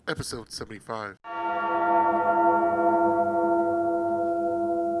episode 75.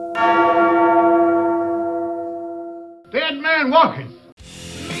 Dead man walking.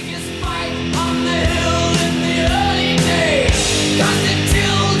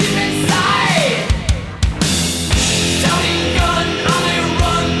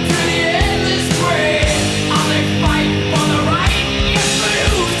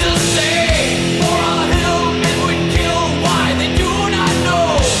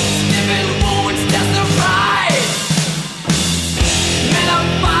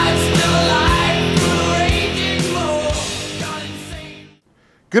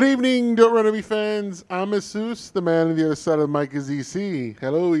 Good evening, Don't Run to Me fans. I'm Jesus. The man on the other side of the mic is EC.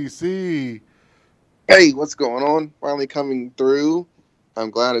 Hello, EC. Hey, what's going on? Finally coming through. I'm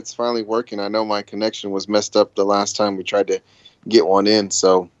glad it's finally working. I know my connection was messed up the last time we tried to get one in,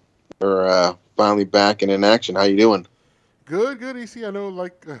 so we're finally back and in action. How you doing? Good, EC. I know,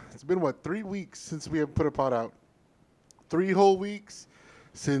 it's been, 3 weeks since we have put a pod out. 3 whole weeks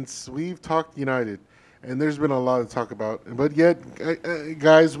since we've talked United. And there's been a lot to talk about. But yet,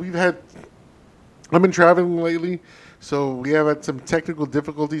 guys, I've been traveling lately, so we have had some technical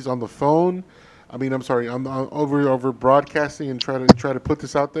difficulties on the phone. Over broadcasting and try to put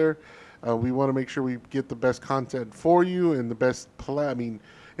this out there. We want to make sure we get the best content for you and the best in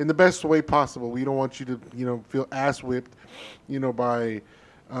the best way possible. We don't want you to, feel ass whipped, by,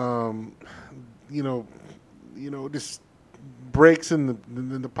 just breaks in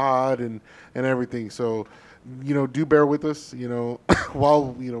the pod and everything. So, do bear with us,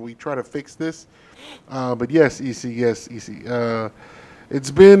 while, we try to fix this. But yes, EC.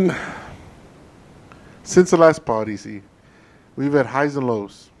 It's been since the last pod, EC. We've had highs and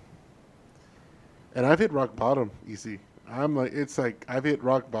lows. And I've hit rock bottom, EC. I've hit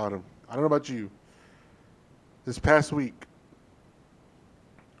rock bottom. I don't know about you. This past week,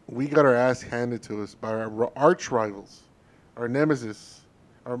 we got our ass handed to us by our arch rivals. Our nemesis,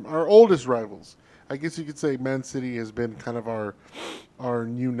 our oldest rivals. I guess you could say Man City has been kind of our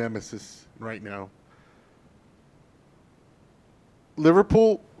new nemesis right now.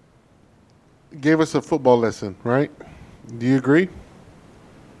 Liverpool gave us a football lesson, right? Do you agree?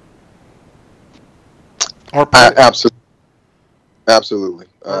 Absolutely.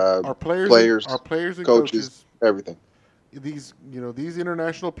 Our players, and coaches, everything. These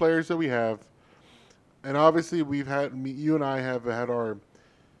international players that we have. And obviously, you and I have had our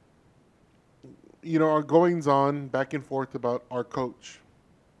goings on back and forth about our coach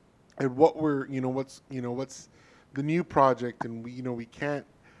and what's the new project, and we can't.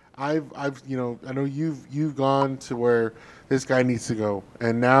 I know you've gone to where this guy needs to go,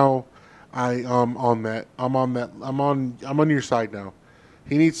 and now I'm on your side now.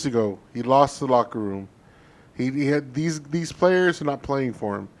 He needs to go. He lost the locker room. He had these players are not playing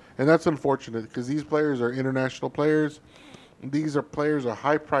for him. And that's unfortunate because these players are international players. These are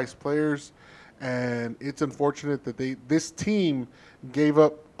high-priced players, and it's unfortunate that this team gave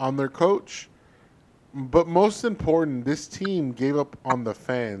up on their coach. But most important, this team gave up on the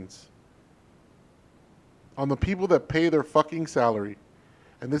fans, on the people that pay their fucking salary.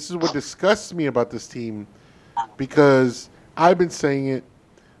 And this is what disgusts me about this team, because I've been saying it,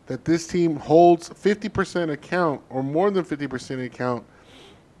 that this team holds 50% account or more than 50% account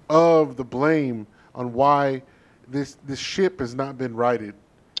of the blame on why this ship has not been righted.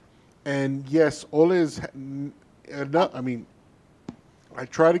 And yes, Ole is enough. I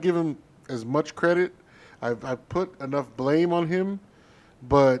try to give him as much credit. I've put enough blame on him,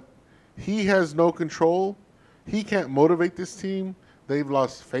 but he has no control. He can't motivate this team. They've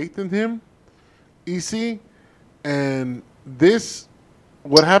lost faith in him. EC, and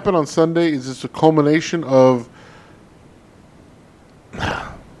what happened on Sunday is just a culmination of.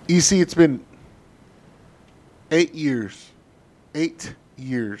 EC, it's been 8 years. 8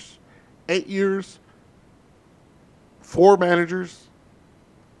 years. 8 years. 4 managers.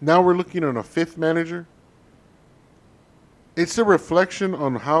 Now we're looking at a 5th manager. It's a reflection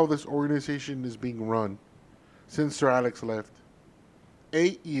on how this organization is being run since Sir Alex left.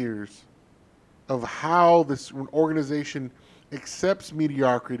 8 years of how this organization accepts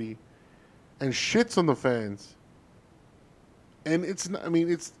mediocrity and shits on the fans. And it's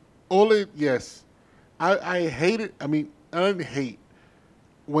Ole, yes. I hate it. I didn't hate.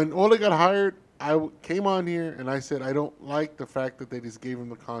 When Ole got hired, I came on here and I said I don't like the fact that they just gave him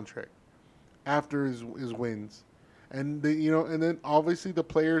the contract after his wins. And and then obviously the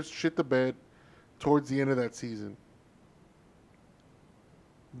players shit the bed towards the end of that season.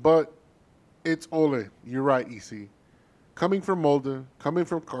 But it's Ole. You're right, EC. Coming from Molde, coming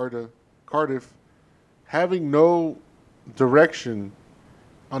from Cardiff, having no direction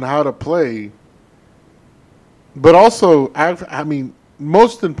on how to play, but also, I mean,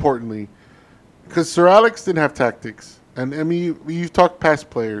 most importantly, because Sir Alex didn't have tactics, and I mean, you've talked past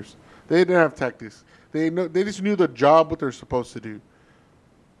players, they didn't have tactics. They just knew the job what they're supposed to do.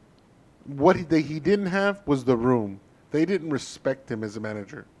 What he didn't have was the room. They didn't respect him as a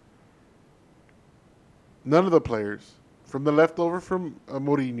manager. None of the players, from the leftover from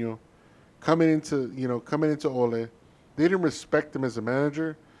Mourinho, coming into Ole, they didn't respect him as a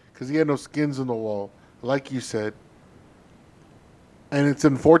manager because he had no skins on the wall, like you said. And it's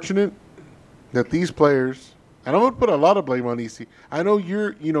unfortunate that these players, and I'm gonna put a lot of blame on EC. I know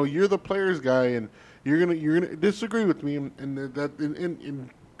you're the players guy, and you're gonna disagree with me, and that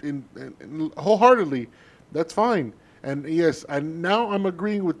in wholeheartedly, that's fine. And yes, now I'm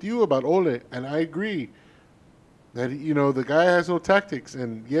agreeing with you about Ole, and I agree that the guy has no tactics,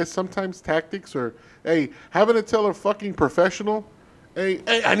 and yes, sometimes tactics are, hey, having to tell a fucking professional, hey,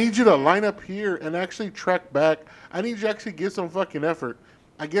 I need you to line up here and actually track back. I need you to actually give some fucking effort.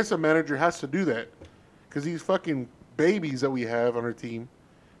 I guess a manager has to do that because these fucking babies that we have on our team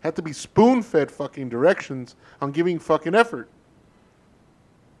have to be spoon-fed fucking directions on giving fucking effort.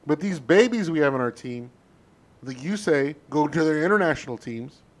 But these babies we have on our team, like you say, go to their international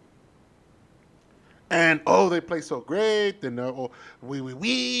teams. And, they play so great. And,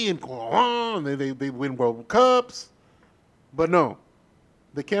 and go on. They win World Cups. But no,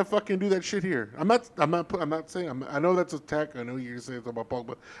 they can't fucking do that shit here. I'm not saying, I know that's attack. I know you're saying it's about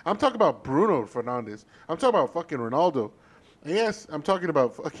Pogba. I'm talking about Bruno Fernandes. I'm talking about fucking Ronaldo. And yes, I'm talking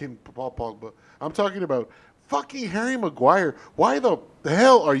about fucking Paul Pogba. I'm talking about fucking Harry Maguire. Why the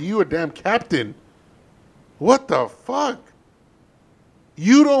hell are you a damn captain? What the fuck?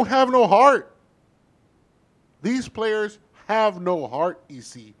 You don't have no heart. These players have no heart,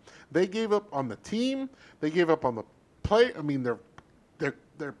 EC. They gave up on the team. They gave up on the play. I mean, they're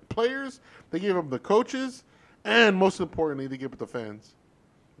players. They gave up the coaches. And most importantly, they gave up the fans.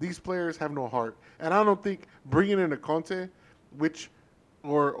 These players have no heart. And I don't think bringing in a Conte,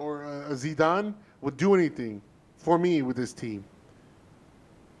 or a Zidane would do anything for me with this team.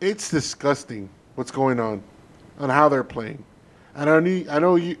 It's disgusting what's going on how they're playing. And I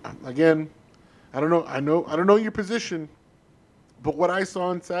know you, again, I don't know your position, but what I saw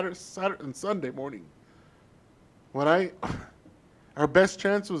on Saturday and Sunday morning, our best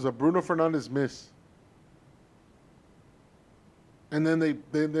chance was a Bruno Fernandes miss, and then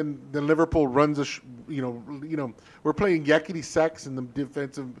then Liverpool runs we're playing yakety sacks in the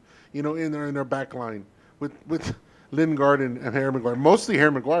defensive, in their back line with Lingard and Harry Maguire, mostly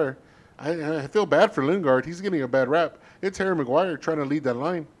Harry Maguire. I feel bad for Lingard. He's getting a bad rap. It's Harry Maguire trying to lead that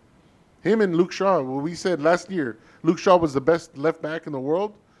line. Him and Luke Shaw. Well, we said last year Luke Shaw was the best left back in the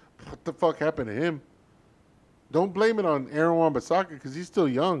world. What the fuck happened to him? Don't blame it on Aaron Wan-Bissaka because he's still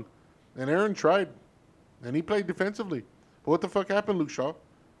young. And Aaron tried. And he played defensively. But what the fuck happened, Luke Shaw?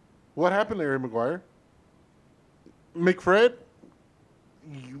 What happened to Harry Maguire? McFred,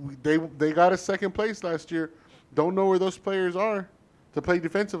 they got a second place last year. Don't know where those players are to play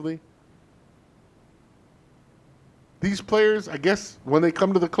defensively. These players, I guess, when they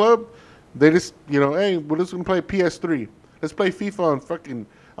come to the club, they just, hey, we're just going to play PS3. Let's play FIFA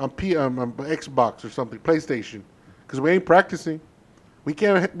on Xbox or something, PlayStation, because we ain't practicing. We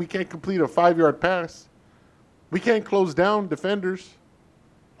can't complete a 5-yard pass. We can't close down defenders.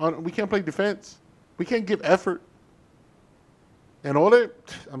 We can't play defense. We can't give effort. And Ole,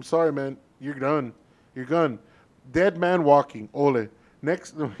 I'm sorry, man, you're done. You're gone. Dead man walking, Ole.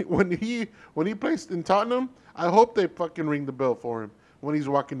 Next, when he plays in Tottenham, I hope they fucking ring the bell for him when he's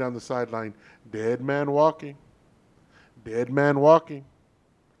walking down the sideline. Dead man walking. Dead man walking.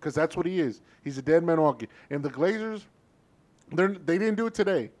 Because that's what he is. He's a dead man walking. And the Glazers, they didn't do it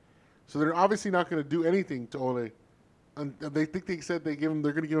today. So they're obviously not going to do anything to Ole. And they said they're going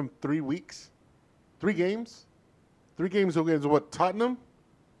to give him 3 weeks. 3 games. 3 games against what? Tottenham?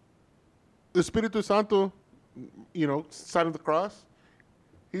 Espiritu Santo, side of the cross.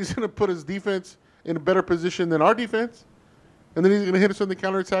 He's going to put his defense in a better position than our defense. And then he's going to hit us on the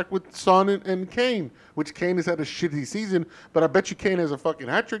counterattack with Son and Kane, which Kane has had a shitty season, but I bet you Kane has a fucking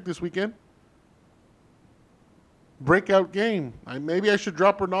hat trick this weekend. Breakout game. Maybe I should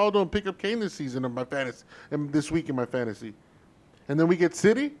drop Ronaldo and pick up Kane this season in my fantasy, and this week in my fantasy. And then we get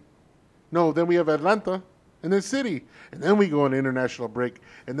City. No, then we have Atlanta, and then City. And then we go on an international break,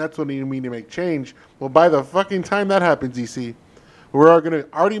 and that's when we need to make change. Well, by the fucking time that happens, EC, we're going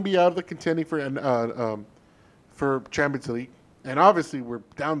to already be out of the contending for Champions League. And obviously, we're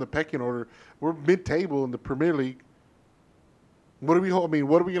down the pecking order. We're mid-table in the Premier League. What are we going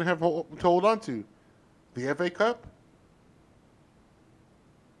to have to hold on to? The FA Cup?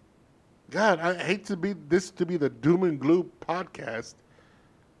 God, I hate to be the doom and gloom podcast,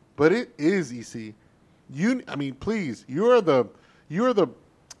 but it is EC. I mean, please, the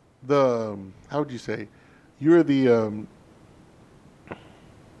how would you say? You're the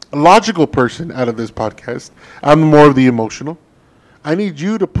logical person out of this podcast. I'm more of the emotional. I need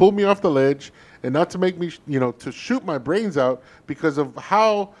you to pull me off the ledge and not to make me, to shoot my brains out because of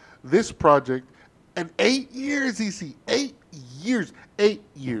how this project, and 8 years, EC, 8 years, 8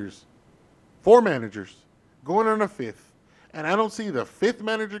 years, 4 managers going on a fifth. And I don't see the fifth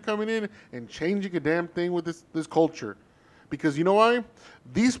manager coming in and changing a damn thing with this culture. Because you know why?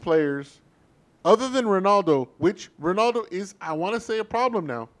 These players, other than Ronaldo, which Ronaldo is, I want to say, a problem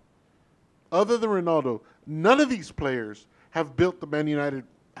now. Other than Ronaldo, none of these players have built the Man United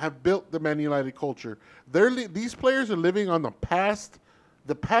culture. These players are living on the past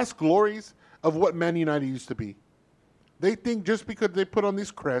glories of what Man United used to be. They think just because they put on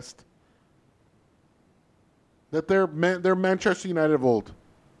this crest that they're Manchester United of old.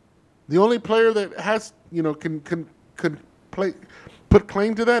 The only player that has can put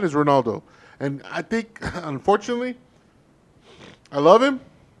claim to that is Ronaldo, and I think unfortunately, I love him,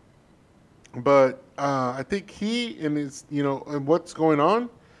 but I think he and his and what's going on,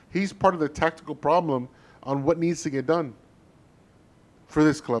 he's part of the tactical problem on what needs to get done for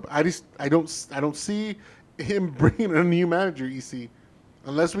this club. I don't see him bringing a new manager, EC.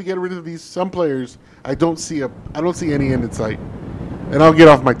 Unless we get rid of some players, I don't see any end in sight. And I'll get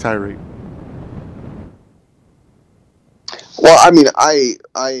off my tirade. Well, I mean,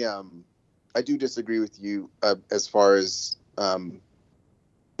 I do disagree with you as far as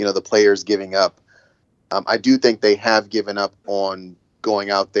the players giving up. I do think they have given up on going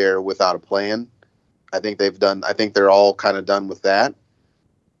out there without a plan. I think they're all kind of done with that.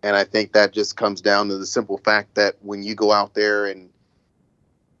 And I think that just comes down to the simple fact that when you go out there and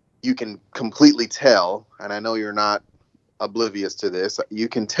you can completely tell, and I know you're not oblivious to this, you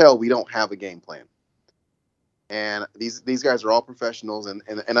can tell we don't have a game plan. And these guys are all professionals. And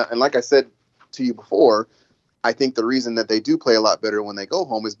like I said to you before, I think the reason that they do play a lot better when they go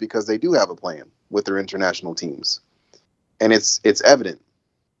home is because they do have a plan with their international teams. And it's evident.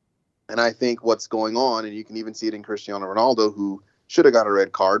 And I think what's going on, and you can even see it in Cristiano Ronaldo, who should have got a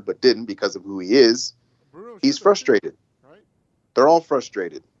red card but didn't because of who he is, he's frustrated. Right? They're all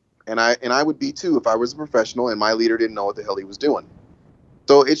frustrated. And I would be too if I was a professional and my leader didn't know what the hell he was doing.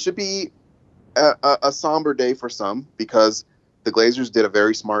 So it should be a somber day for some because the Glazers did a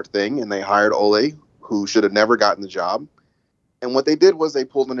very smart thing and they hired Ole, who should have never gotten the job. And what they did was they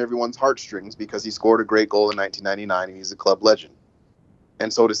pulled on everyone's heartstrings because he scored a great goal in 1999 and he's a club legend.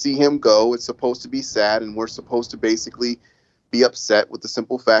 And so to see him go, it's supposed to be sad, and we're supposed to basically be upset with the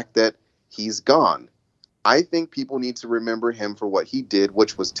simple fact that he's gone. I think people need to remember him for what he did,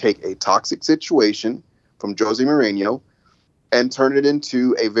 which was take a toxic situation from Jose Mourinho and turn it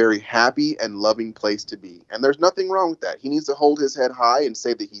into a very happy and loving place to be. And there's nothing wrong with that. He needs to hold his head high and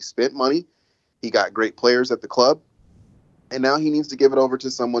say that he spent money. He got great players at the club. And now he needs to give it over to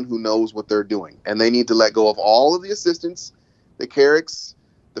someone who knows what they're doing. And they need to let go of all of the assistants, the Carricks,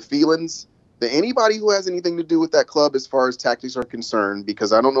 the Phelans, anybody who has anything to do with that club as far as tactics are concerned,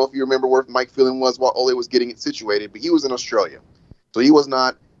 because I don't know if you remember where Mike Phelan was while Ole was getting it situated, but he was in Australia. So he was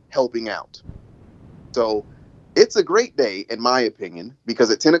not helping out. So it's a great day, in my opinion, because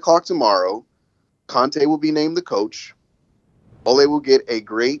at 10 o'clock tomorrow, Conte will be named the coach. Ole will get a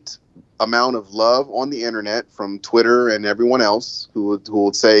great amount of love on the internet from Twitter and everyone else who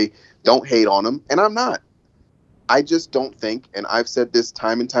would say, don't hate on him. And I'm not. I just don't think, and I've said this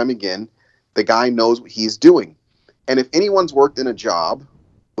time and time again, the guy knows what he's doing. And if anyone's worked in a job,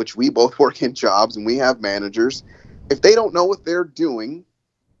 which we both work in jobs and we have managers, if they don't know what they're doing,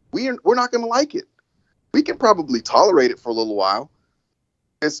 we're not going to like it. We can probably tolerate it for a little while,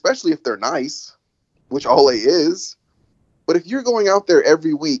 especially if they're nice, which Ole is. But if you're going out there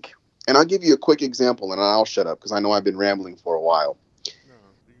every week, and I'll give you a quick example, and I'll shut up because I know I've been rambling for a while.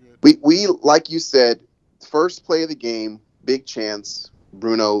 No, we like you said, first play of the game, big chance,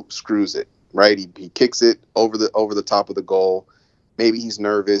 Bruno screws it. Right, he kicks it over the top of the goal. Maybe he's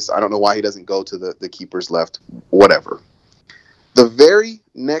nervous. I don't know why he doesn't go to the keeper's left. Whatever. The very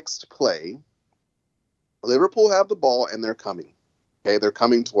next play, Liverpool have the ball and they're coming. Okay, they're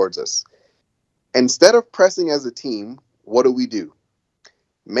coming towards us. Instead of pressing as a team, what do?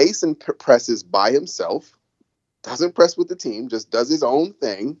 Mason presses by himself, doesn't press with the team, just does his own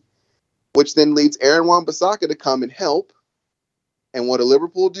thing, which then leads Aaron Wan-Bissaka to come and help. And what do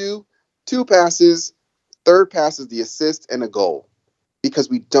Liverpool do? 2 passes, third pass is the assist and a goal, because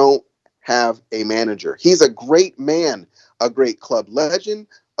we don't have a manager. He's a great man, a great club legend,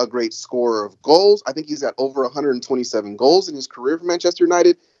 a great scorer of goals. I think he's got over 127 goals in his career for Manchester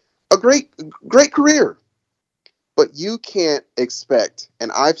United. A great career. But you can't expect,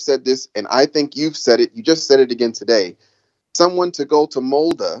 and I've said this, and I think you've said it, you just said it again today, someone to go to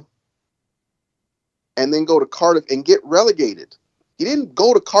Molde and then go to Cardiff and get relegated. He didn't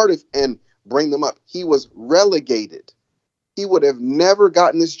go to Cardiff and bring them up. He was relegated. He would have never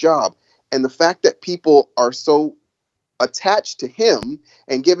gotten this job. And the fact that people are so attached to him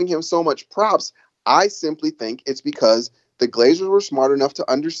and giving him so much props, I simply think it's because the Glazers were smart enough to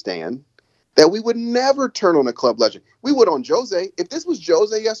understand that we would never turn on a club legend. We would on Jose. If this was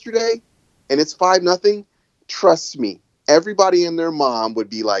Jose yesterday and it's 5-0, trust me, everybody and their mom would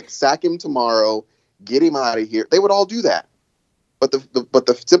be like, sack him tomorrow, get him out of here. They would all do that. But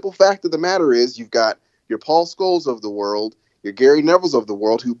the simple fact of the matter is you've got your Paul Scholes of the world, your Gary Nevilles of the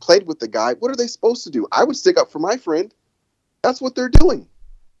world who played with the guy. What are they supposed to do? I would stick up for my friend. That's what they're doing.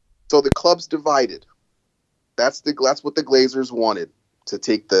 So the club's divided. That's what the Glazers wanted, to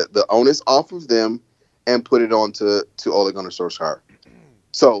take the onus off of them and put it on to Ole Gunnar Solskjaer.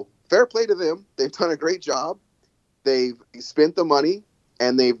 So fair play to them. They've done a great job. They've spent the money,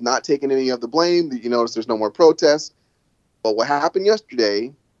 and they've not taken any of the blame. You notice there's no more protests. But what happened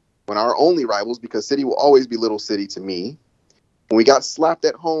yesterday, when our only rivals, because City will always be Little City to me, when we got slapped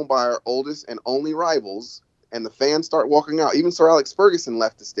at home by our oldest and only rivals, and the fans start walking out, even Sir Alex Ferguson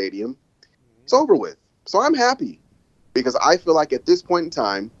left the stadium, it's over with. So I'm happy, because I feel like at this point in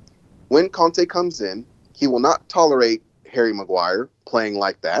time, when Conte comes in, he will not tolerate Harry Maguire playing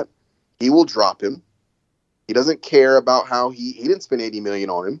like that. He will drop him. He doesn't care about how he didn't spend 80 million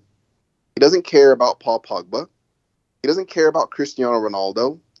on him. He doesn't care about Paul Pogba. He doesn't care about Cristiano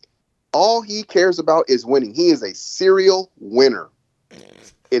Ronaldo. All he cares about is winning. He is a serial winner.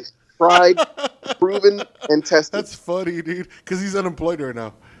 It's tried, proven, and tested. That's funny, dude, because he's unemployed right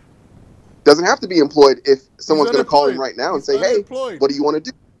now. Doesn't have to be employed if someone's going to call him right now and say, "Hey, what do you want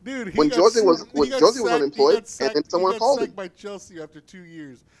to do?" Dude, when Jose was unemployed, and then someone called him. He got sacked by Chelsea after 2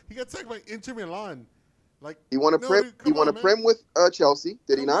 years. He got sacked by Inter Milan. Like, he won a Prem. He won a Prem with Chelsea.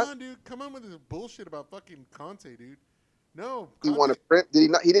 Did he not? Come on, dude. Come on with this bullshit about fucking Conte, dude. No, Conte. He won a Prem. Did he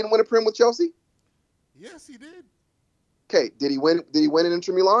not? He didn't win a Prem with Chelsea. Yes, he did. Okay. Did he win? Did he win in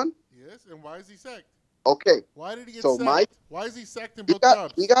Inter Milan? Yes. And why is he sacked? Okay. Why did he get sacked? Why is he sacked in both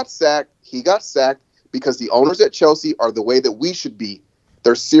jobs? He got sacked. He got sacked because the owners at Chelsea are the way that we should be.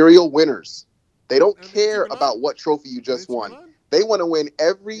 They're serial winners. They don't care about what trophy you just won. They want to win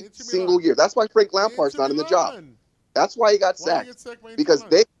every single year. That's why Frank Lampard's not in the job. That's why he got sacked. Because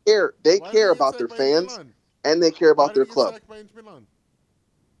they care. They care about their fans and they care about their club.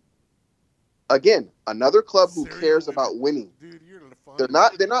 Again, another club who cares about winning. They're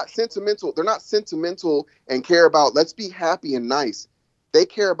not sentimental. They're not sentimental and care about let's be happy and nice. They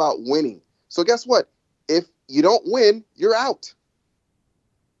care about winning. So guess what? If you don't win, you're out.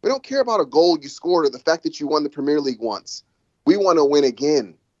 We don't care about a goal you scored or the fact that you won the Premier League once. We want to win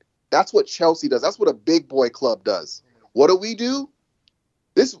again. That's what Chelsea does. That's what a big boy club does. What do we do?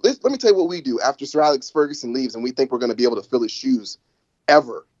 This let me tell you what we do after Sir Alex Ferguson leaves and we think we're going to be able to fill his shoes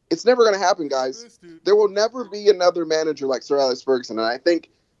ever. It's never going to happen, guys. There will never be another manager like Sir Alex Ferguson. And I think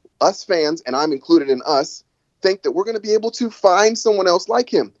us fans, and I'm included in us, think that we're going to be able to find someone else like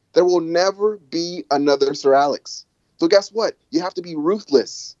him. There will never be another Sir Alex. So guess what? You have to be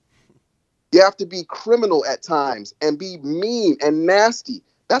ruthless. You have to be criminal at times and be mean and nasty.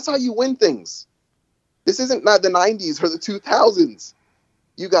 That's how you win things. This isn't not the 90s or the 2000s.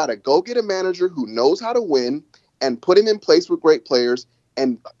 You got to go get a manager who knows how to win and put him in place with great players,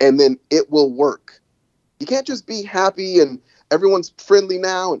 and then it will work. You can't just be happy and everyone's friendly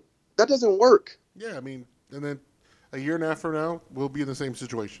now. And that doesn't work. Yeah, I mean, and then a year and a half from now, we'll be in the same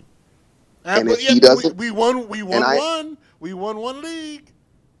situation. And if he doesn't, we won one league.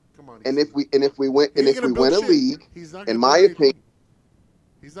 Come on. And if we win a league, in my opinion,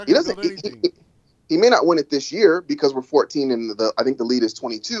 he doesn't. He may not win it this year because we're 14 and I think the lead is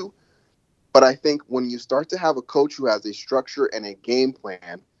 22. But I think when you start to have a coach who has a structure and a game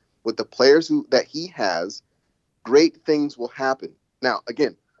plan with the players that he has, great things will happen. Now,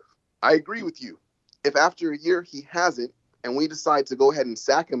 again, I agree with you. If after a year he hasn't, and we decide to go ahead and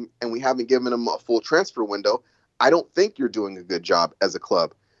sack him and we haven't given him a full transfer window, I don't think you're doing a good job as a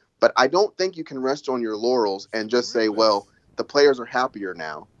club. But I don't think you can rest on your laurels and just say, well, the players are happier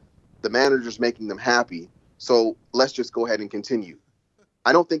now. The manager's making them happy, so let's just go ahead and continue.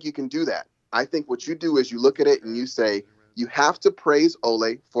 I don't think you can do that. I think what you do is you look at it and you say, you have to praise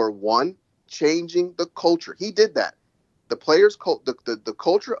Ole for, one, changing the culture. He did that. The players, the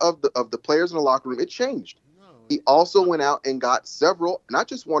culture of the players in the locker room, it changed. He also went out and got several, not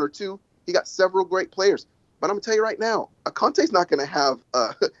just one or two, he got several great players. But I'm going to tell you right now, Conte's not going to have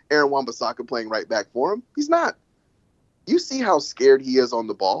Aaron Wan-Bissaka playing right back for him. He's not. You see how scared he is on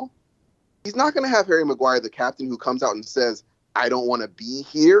the ball. He's not going to have Harry Maguire, the captain, who comes out and says, I don't want to be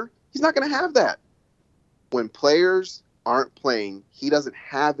here. He's not going to have that. When players aren't playing, he doesn't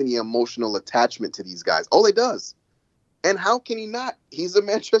have any emotional attachment to these guys. Ole does. And how can he not? He's a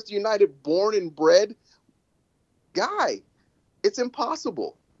Manchester United born and bred guy. It's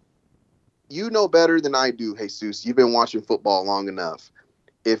impossible. You know better than I do, Jesus. You've been watching football long enough.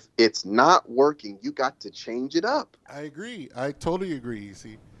 If it's not working, you got to change it up. I agree. I totally agree. You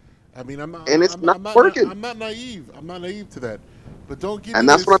see, I mean, I'm not working. I'm not naive. I'm not naive to that. But don't give and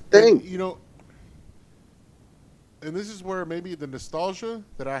me that's this, what I'm saying. And, you know, and this is where maybe the nostalgia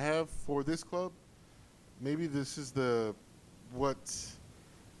that I have for this club, maybe this is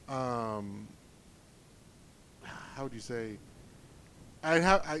how would you say?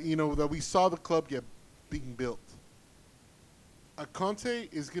 That we saw the club being built. Conte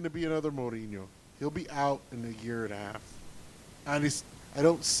is going to be another Mourinho. He'll be out in a year and a half. I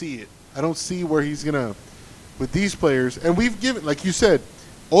don't see it. I don't see where he's going to, with these players. And we've given, like you said,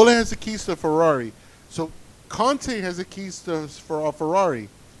 Ole has the keys to Ferrari. So Conte has the keys to Ferrari.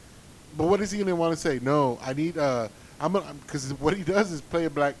 But what is he going to want to say? No, I need, because what he does is play a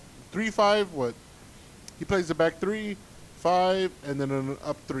black 3-5, what? He plays the back 3, 5, and then an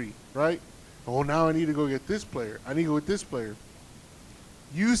up 3, right? Oh, now I need to go get this player. I need to go with this player.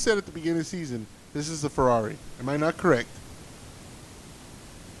 You said at the beginning of the season, this is a Ferrari. Am I not correct?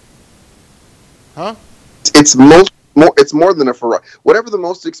 Huh? It's more than a Ferrari. Whatever the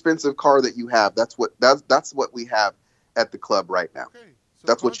most expensive car that you have, that's what we have at the club right now. Okay. So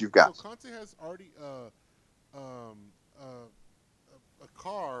that's what you've got. So Conte has already a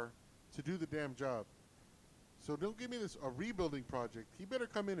car to do the damn job. So don't give me a rebuilding project. He better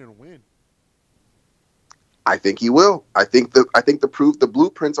come in and win. I think he will. I think the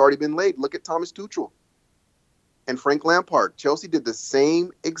blueprint's already been laid. Look at Thomas Tuchel and Frank Lampard. Chelsea did the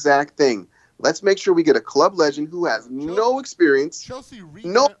same exact thing. Let's make sure we get a club legend who has no experience. Chelsea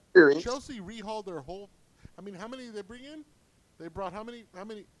rehauled their whole. I mean, how many did they bring in? They brought how many?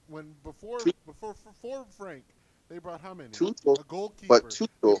 Before Frank? They brought how many? Tuchel, a goalkeeper. But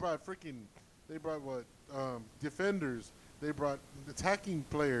Tuchel, They brought what? Defenders. They brought attacking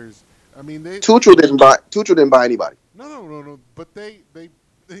players. I mean, Tuchel didn't buy anybody. No. But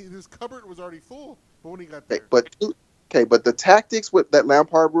his cupboard was already full. But when he got there, but the tactics that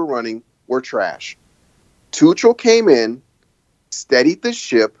Lampard were running were trash. Tuchel came in, steadied the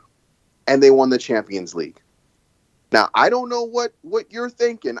ship, and they won the Champions League. Now I don't know what you're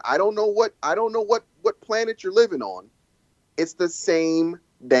thinking. I don't know what planet you're living on. It's the same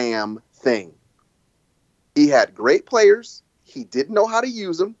damn thing. He had great players. He didn't know how to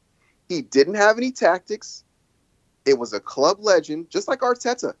use them. He didn't have any tactics. It was a club legend, just like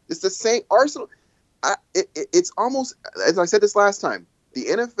Arteta. It's the same. Arsenal. It's almost, as I said this last time, the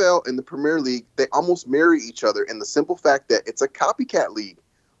NFL and the Premier League, they almost marry each other in the simple fact that it's a copycat league.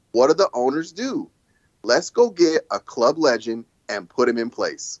 What do the owners do? Let's go get a club legend and put him in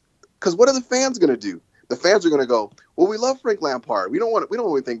place. Because what are the fans going to do? The fans are going to go, well, we love Frank Lampard. We don't want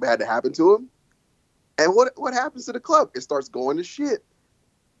anything bad to happen to him. And what happens to the club? It starts going to shit.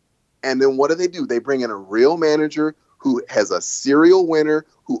 And then what do? They bring in a real manager who has a serial winner,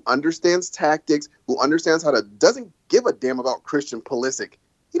 who understands tactics, who understands doesn't give a damn about Christian Pulisic.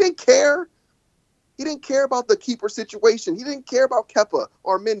 He didn't care. He didn't care about the keeper situation. He didn't care about Kepa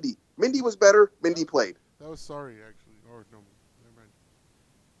or Mendy. Mendy was better. Mendy played. That was sorry, actually. Or no, never mind.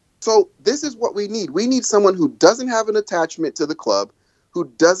 So this is what we need. We need someone who doesn't have an attachment to the club, who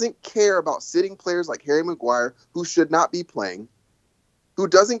doesn't care about sitting players like Harry Maguire, who should not be playing, who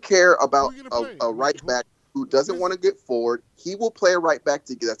doesn't care about a right back who doesn't want to get forward. He will play a right back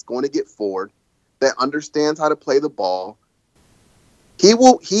that's going to get forward, that understands how to play the ball. He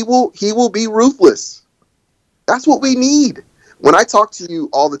will be ruthless. That's what we need. When I talk to you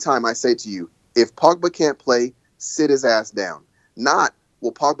all the time, I say to you, if Pogba can't play, sit his ass down. Not,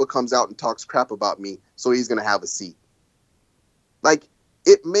 well, Pogba comes out and talks crap about me, so he's going to have a seat. Like,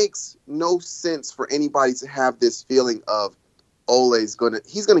 it makes no sense for anybody to have this feeling of Ole's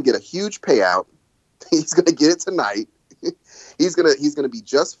he's going to get a huge payout. He's going to get it tonight. He's going to be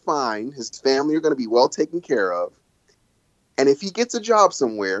just fine. His family are going to be well taken care of. And if he gets a job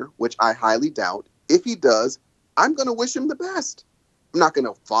somewhere, which I highly doubt, if he does, I'm going to wish him the best. I'm not going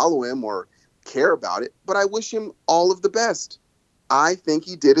to follow him or care about it, but I wish him all of the best. I think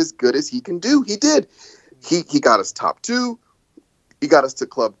he did as good as he can do. He did. He got us top 2. He got us to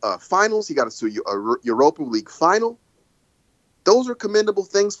club finals. He got us to a Europa League final. Those are commendable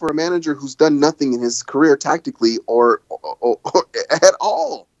things for a manager who's done nothing in his career tactically or at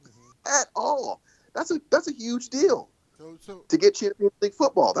all. At all. That's a huge deal. So to get Champions League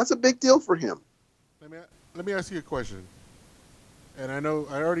football. That's a big deal for him. let me ask you a question. And I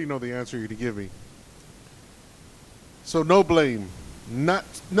already know the answer you're going to give me. So no blame. None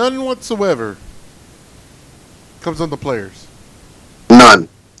whatsoever comes on the players. None.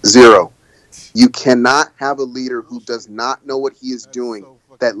 Zero. You cannot have a leader who does not know what he is doing,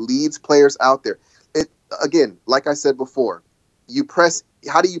 that leads players out there. Again, like I said before, you press.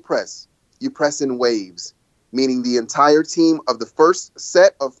 How do you press? You press in waves, meaning the entire team of the first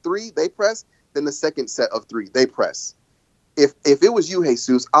set of 3, they press, then the second set of 3, they press. If it was you,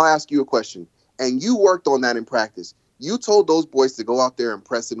 Jesus, I'll ask you a question, and you worked on that in practice. You told those boys to go out there and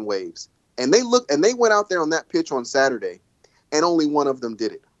press in waves, and they went out there on that pitch on Saturday, and only one of them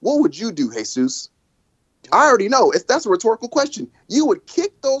did it. What would you do, Jesus? I already know. That's a rhetorical question. You would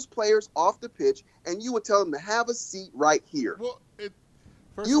kick those players off the pitch, and you would tell them to have a seat right here. Well,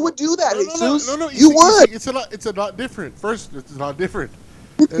 you would do that, Jesus. No. You would. It's a lot different. First, it's a lot different.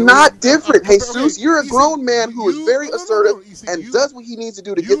 It's not different, Jesus. You're a grown man who is very assertive and does what he needs to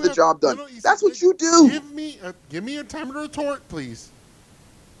do to get the job done. That's what you do. Give me a time to retort, please.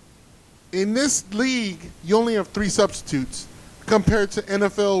 In this league, you only have 3 substitutes compared to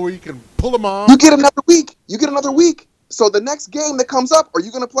NFL where you can pull them off. You get another week. So the next game that comes up, are you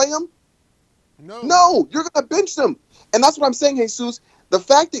going to play them? No, you're going to bench them. And that's what I'm saying, Jesus. The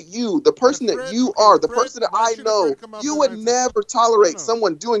fact that the person that you are, the person that I know, you would never tolerate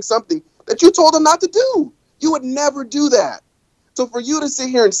someone doing something that you told them not to do. You would never do that. So for you to sit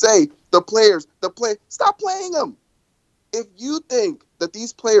here and say, stop playing them. If you think that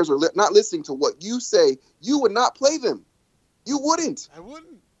these players are not listening to what you say, you would not play them. You wouldn't. I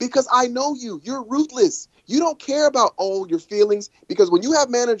wouldn't. Because I know you. You're ruthless. You don't care about all your feelings, because when you have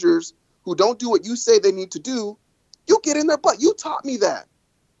managers who don't do what you say they need to do, you get in their butt. You taught me that.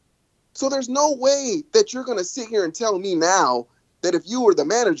 So there's no way that you're going to sit here and tell me now that if you were the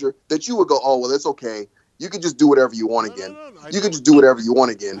manager that you would go, oh, well, it's okay. You can just do whatever you want again. You can just do whatever you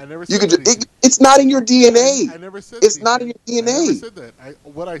want again. It's not in your DNA. I never said it's not in your DNA. I never said that.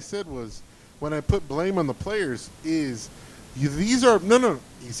 What I said was, when I put blame on the players is, these are no.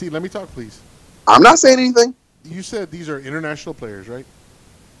 You see, let me talk, please. I'm not saying anything. You said these are international players, right?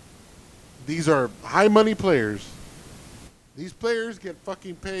 These are high money players. These players get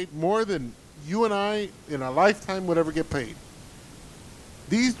fucking paid more than you and I in a lifetime would ever get paid.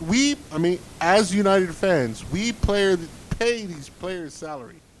 As United fans, we pay these players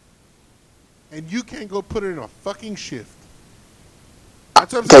salary. And you can't go put it in a fucking shift.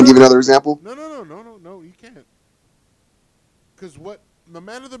 Can I give you another example? No, you can't. Because the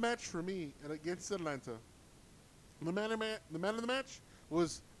man of the match for me against Atlanta, the man of the match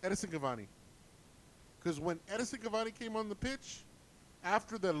was Edinson Cavani. Because when Edinson Cavani came on the pitch,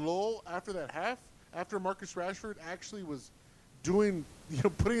 after that lull, after that half, after Marcus Rashford actually was doing,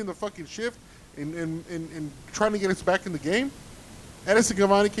 putting in the fucking shift and trying to get us back in the game, Edinson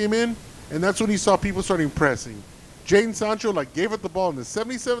Cavani came in, and that's when he saw people starting pressing. Jadon Sancho gave up the ball in the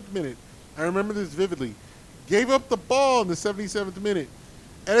 77th minute. I remember this vividly. Gave up the ball in the 77th minute.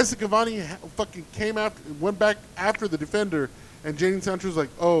 Edinson Cavani fucking went back after the defender. And Jadon Sancho was like,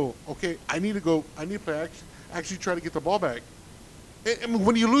 oh, okay, I need to play, actually try to get the ball back. And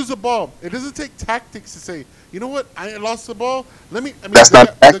when you lose the ball, it doesn't take tactics to say, you know what, I lost the ball. That's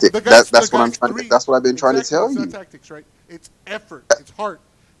not tactics. That's what I've been trying to tell you. It's not tactics, right? It's effort. It's heart.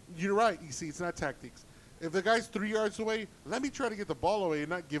 You're right. You see, it's not tactics. If the guy's 3 yards away, let me try to get the ball away and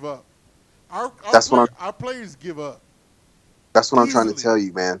not give up. Our players give up. That's what I'm trying to tell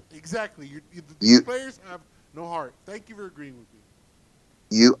you, man. Exactly. These players have no heart. Thank you for agreeing with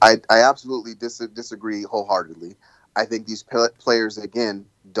me. I absolutely disagree wholeheartedly. I think these players, again,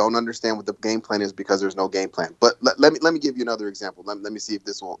 don't understand what the game plan is because there's no game plan. But let me give you another example. Let me see if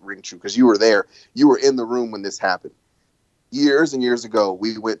this will ring true, because you were there. You were in the room when this happened. Years and years ago,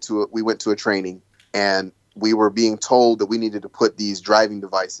 we went to a training, and we were being told that we needed to put these driving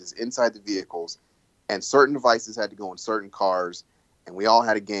devices inside the vehicles, and certain devices had to go in certain cars, and we all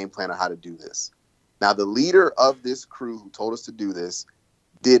had a game plan on how to do this. Now, the leader of this crew who told us to do this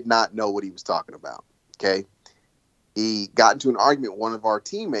did not know what he was talking about, okay? He got into an argument with one of our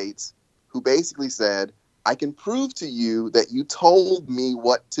teammates who basically said, I can prove to you that you told me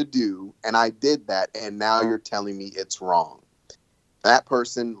what to do, and I did that, and now you're telling me it's wrong. That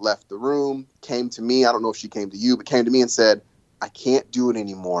person left the room, came to me. I don't know if she came to you, but came to me and said, I can't do it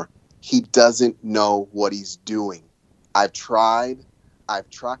anymore. He doesn't know what he's doing. I've tried. I've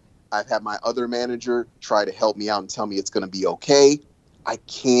tried. I've had my other manager try to help me out and tell me it's going to be okay. I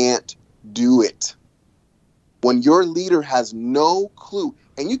can't do it. When your leader has no clue,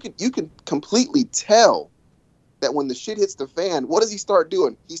 and you can completely tell that when the shit hits the fan, what does he start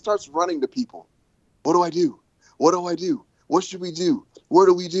doing? He starts running to people. What do I do? What do I do? What should we do? What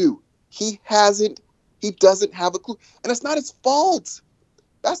do we do? He doesn't have a clue. And it's not his fault.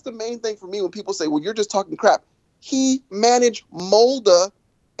 That's the main thing for me when people say, well, you're just talking crap. He managed Molda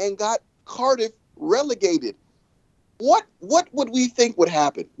and got Cardiff relegated. What would we think would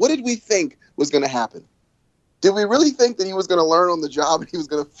happen? What did we think was going to happen? Did we really think that he was going to learn on the job and he was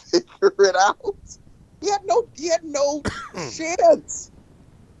going to figure it out? He had no chance.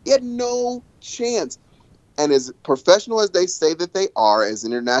 He had no chance. And as professional as they say that they are as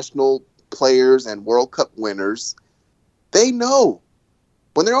international players and World Cup winners, they know.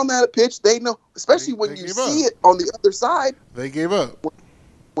 When they're on that pitch, they know, especially when you see it on the other side. They gave up.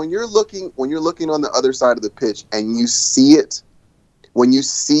 When you're looking on the other side of the pitch and you see it, when you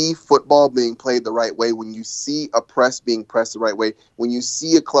see football being played the right way, when you see a press being pressed the right way, when you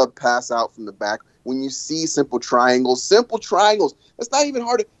see a club pass out from the back, when you see simple triangles, that's not even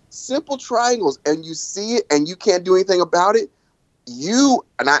hard. Simple triangles, and you see it and you can't do anything about it.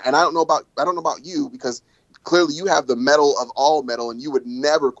 I don't know about you, because clearly you have the mettle of all metal and you would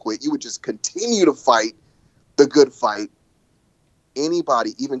never quit. You would just continue to fight the good fight.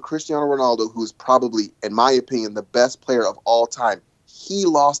 Anybody, even Cristiano Ronaldo, who's probably, in my opinion, the best player of all time, he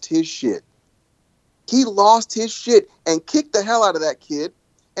lost his shit. He lost his shit and kicked the hell out of that kid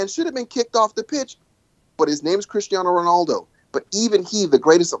and should have been kicked off the pitch. But his name's Cristiano Ronaldo. But even he, the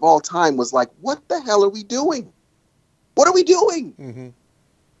greatest of all time, was like, what the hell are we doing? What are we doing? Mm-hmm.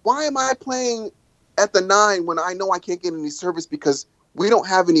 Why am I playing at the 9 when I know I can't get any service because we don't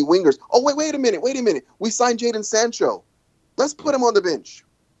have any wingers? Oh, wait a minute. We signed Jadon Sancho. Let's put him on the bench.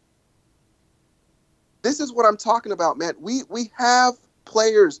 This is what I'm talking about, man. We have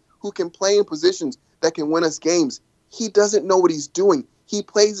players who can play in positions that can win us games. He doesn't know what he's doing. He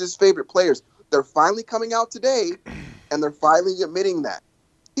plays his favorite players. They're finally coming out today, and they're finally admitting that.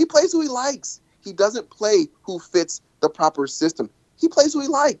 He plays who he likes. He doesn't play who fits the proper system. He plays who he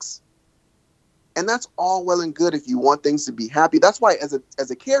likes. And that's all well and good if you want things to be happy. That's why as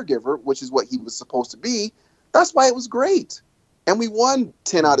a caregiver, which is what he was supposed to be, that's why it was great. And we won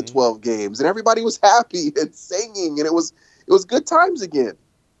 10 out of 12 games, and everybody was happy and singing, and it was good times again.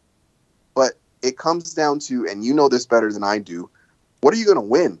 But it comes down to, and you know this better than I do, what are you going to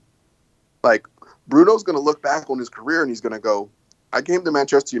win? Like, Bruno's going to look back on his career and he's going to go, I came to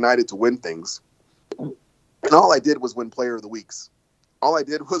Manchester United to win things. And all I did was win Player of the Weeks. All I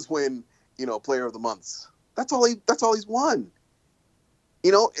did was win, Player of the Months. That's all he's won.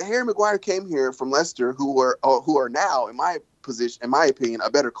 Harry Maguire came here from Leicester, who are now, in my opinion, a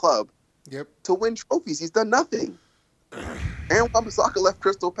better club. Yep. To win trophies. He's done nothing. Aaron Wan-Bissaka left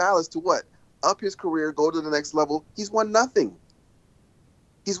Crystal Palace to what? Up his career, go to the next level. He's won nothing.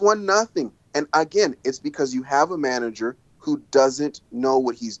 And again, it's because you have a manager who doesn't know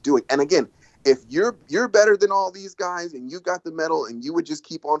what he's doing. And again, if you're better than all these guys and you've got the medal and you would just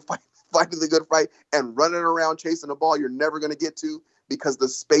keep on fighting the good fight and running around chasing a ball you're never going to get to because the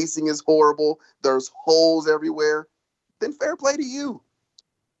spacing is horrible, there's holes everywhere, then fair play to you.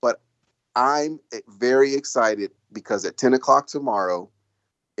 But I'm very excited because at 10 o'clock tomorrow,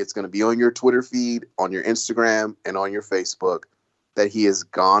 it's going to be on your Twitter feed, on your Instagram, and on your Facebook that he is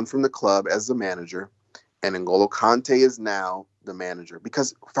gone from the club as the manager, and N'Golo Kante is now the manager,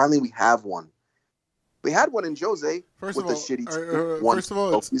 because finally we have one. We had one in Jose with a shitty team. First of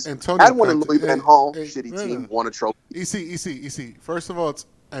all, it's Antonio had one Conte. in Louis Van Gaal, shitty team, won a trophy. EC. First of all, it's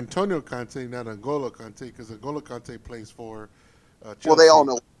Antonio Conte, not N'Golo Kante, because N'Golo Kante plays for Chelsea. Well, they all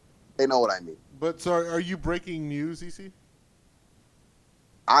know. They know what I mean. But so are you breaking news, EC?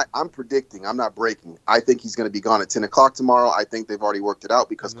 I'm predicting. I'm not breaking. I think he's going to be gone at 10 o'clock tomorrow. I think they've already worked it out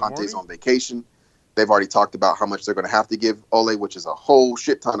because Conte's on vacation. They've already talked about how much they're going to have to give Ole, which is a whole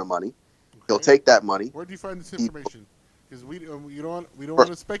shit ton of money. Okay. He'll take that money. Where do you find this information? Because we don't want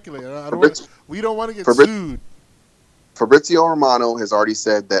to speculate. We don't want to get sued. Fabrizio Romano has already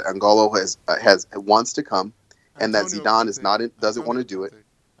said that N'Golo wants to come, and that Zidane doesn't want to do it.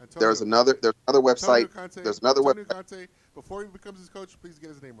 There's another website. There's another website. Before he becomes his coach, please get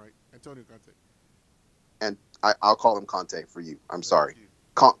his name right. Antonio Conte. And I'll call him Conte for you. I'm sorry.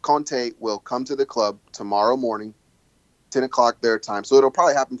 Conte will come to the club tomorrow morning, 10 o'clock their time. So it'll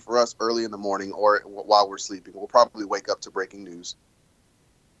probably happen for us early in the morning or while we're sleeping. We'll probably wake up to breaking news.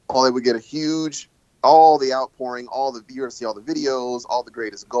 Ole would get all the outpouring, you're going to see all the videos, all the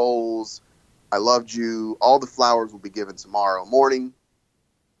greatest goals. I loved you. All the flowers will be given tomorrow morning.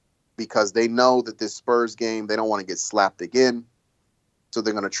 because they know that this Spurs game, they don't want to get slapped again. So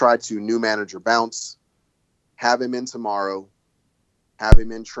they're going to try to new manager bounce, have him in tomorrow, have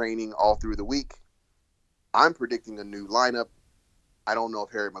him in training all through the week. I'm predicting a new lineup. I don't know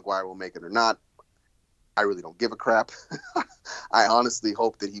if Harry Maguire will make it or not. I really don't give a crap. I honestly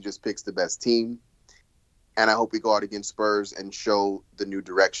hope that he just picks the best team. And I hope we go out against Spurs and show the new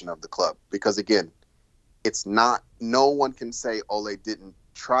direction of the club. Because, again, it's not – no one can say Ole didn't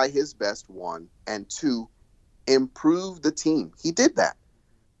try his best, one, and two, improve the team. He did that.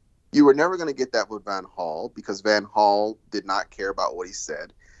 You were never going to get that with Van Gaal because Van Gaal did not care about what he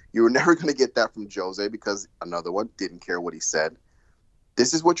said. You were never going to get that from Jose because another one didn't care what he said.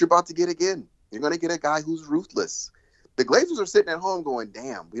 This is what you're about to get again. You're going to get a guy who's ruthless. The Glazers are sitting at home going,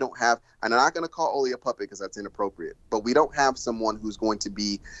 damn, we don't have, and I'm not going to call Ole a puppet because that's inappropriate, but we don't have someone who's going to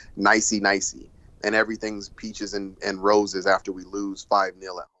be nicey and everything's peaches and roses after we lose 5-0 at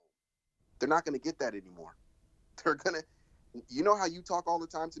home. They're not going to get that anymore. They're going to, you know how you talk all the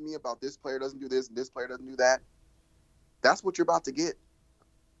time to me about this player doesn't do this and this player doesn't do that? That's what you're about to get.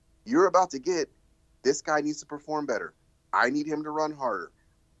 You're about to get, this guy needs to perform better. I need him to run harder.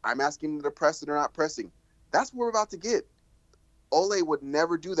 I'm asking him to press it or not pressing. That's what we're about to get. Ole would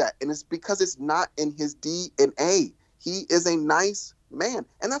never do that. And it's because it's not in his DNA. He is a nice man.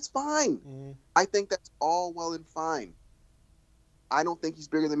 And that's fine. Mm-hmm. I think that's all well and fine. I don't think he's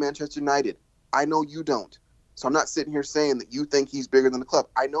bigger than Manchester United. I know you don't. So I'm not sitting here saying that you think he's bigger than the club.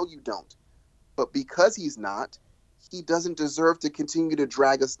 I know you don't. But because he's not, he doesn't deserve to continue to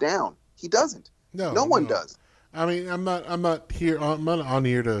drag us down. He doesn't. No one does. I mean, I'm not on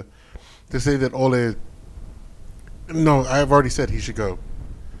here to say that Ole. No, I've already said he should go.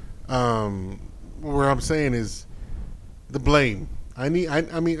 Where I'm saying is the blame. I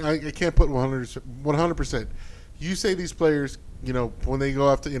can't put 100%. You say these players, you know, when they go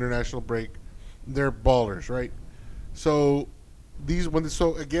after international break, they're ballers, right? So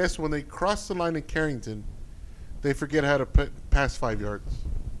I guess when they cross the line in Carrington, they forget how to pass 5 yards.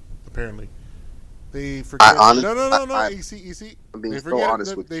 Apparently, they forget. No. EC. They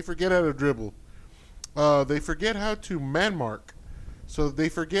forget how to dribble. They forget how to man mark. So they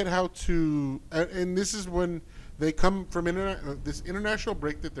forget how to, and this is when they come from this international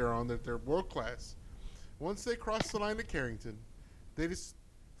break that they're on, that they're world class. Once they cross the line to Carrington, they just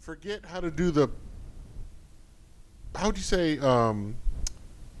forget how to do the, how'd you say,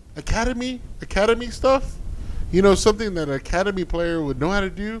 academy stuff. You know, something that an academy player would know how to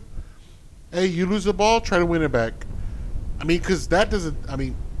do. Hey, you lose the ball, try to win it back. I mean, because that doesn't. I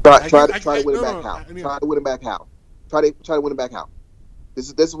mean, try to win it back how? Try to win it back how? Try to win it back how? This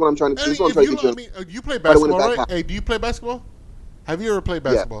is what I'm trying to. This is what I'm trying to get you. I mean, you play basketball, right? Hey, do you play basketball? Have you ever played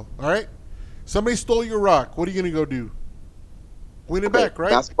basketball? Yeah. All right. Somebody stole your rock. What are you gonna go do? Win it back,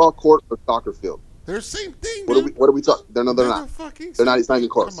 right? Basketball court or soccer field? They're the same thing. What are we talking? They're not. They're not. It's not even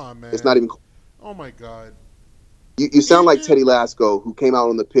close. Come on, man. It's not even. Oh my God. You sound like Teddy Lasco, who came out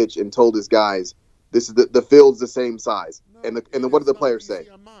on the pitch and told his guys, "This is the field's the same size." And what did the players say?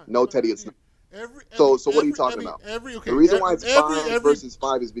 No, Teddy, it's not. So what are you talking about? The reason why it's 5 versus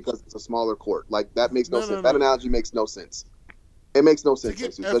 5 is because it's a smaller court. Like, that makes no sense. That analogy makes no sense. It makes no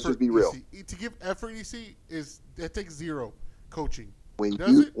sense. Let's just be real. To give effort, you see, that takes zero coaching.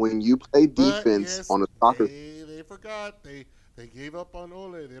 When you play defense on a soccer, they forgot. They gave up on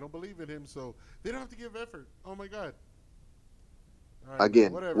Ole. They don't believe in him, so they don't have to give effort. Oh my God. Right,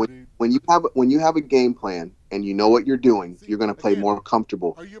 again, when you have a game plan and you know what you're doing, you're going to play more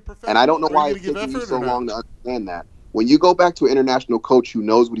comfortable. And I don't know why it's taking you so long to understand that. When you go back to an international coach who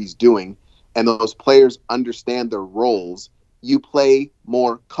knows what he's doing and those players understand their roles, you play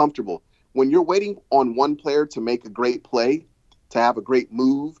more comfortable. When you're waiting on one player to make a great play, to have a great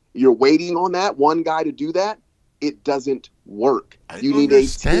move, you're waiting on that one guy to do that, it doesn't work. You need a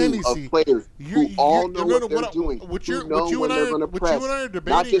team of players who all know what they're doing, who know when they're going to press.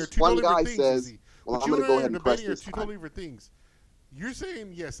 Not just one guy says, well, I'm going to go ahead and press this time. Totally different things. You're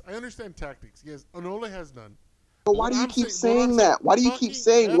saying, yes, I understand tactics. Yes, Ole has none. But why do you keep saying that? Why do you keep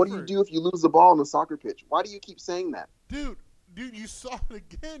saying, what do you do if you lose the ball on the soccer pitch? Why do you keep saying that? Dude, you saw it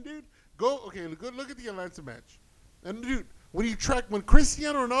again, dude. Go look at the Atlanta match. And, dude, when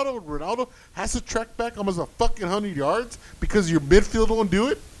Cristiano Ronaldo has to track back almost a fucking 100 yards because your midfield won't do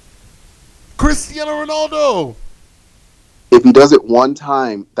it? Cristiano Ronaldo! If he does it one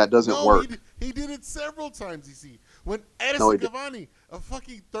time, that doesn't work. He did it several times, you see. When Edison Cavani, a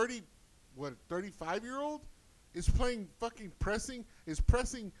fucking 35-year-old, is playing fucking pressing,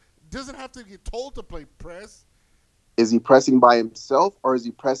 doesn't have to get told to play press. Is he pressing by himself or is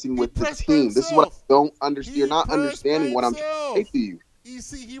he pressing with the team? This is what I don't understand. You're not understanding what I'm trying to say to you.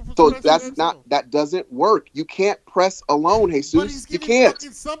 EC, he was So pressing that's not himself. that doesn't work. You can't press alone, But Jesus. he's You giving can't.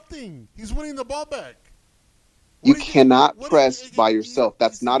 fucking something. He's winning the ball back. You What do you think? cannot What do you press think? by yourself.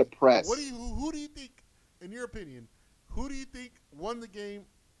 That's not a EC, press. who do you think, in your opinion, who do you think won the game,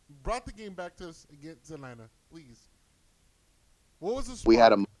 brought the game back to us against Atlanta? Please. What was the We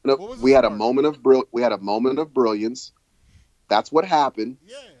had spark? a moment of, What was the we had a spark? moment of we had a moment of brilliance. That's what happened.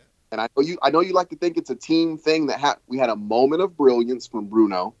 Yeah. And I know you like to think it's a team thing we had a moment of brilliance from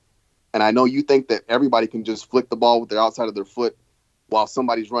Bruno. And I know you think that everybody can just flick the ball with their outside of their foot while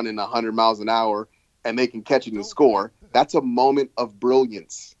somebody's running 100 miles an hour and they can catch it and score. That's a moment of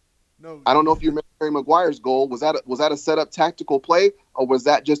brilliance. No. I don't know if you remember Harry Maguire's goal. Was that a set-up tactical play, or was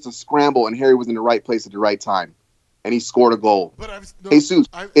that just a scramble and Harry was in the right place at the right time and he scored a goal? But Jesus,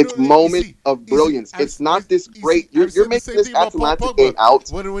 it's moment of brilliance. It's not this great. You're making this Atalanta game out.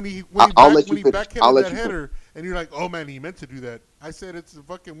 When he I'll let you finish. backhanded that header, and you're like, oh man, he meant to do that. I said it's a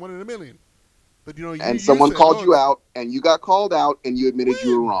fucking 1 in a million. But And someone called you out, and you got called out, and you admitted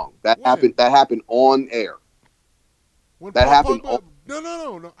you were wrong. That happened. That happened on air. That happened. No.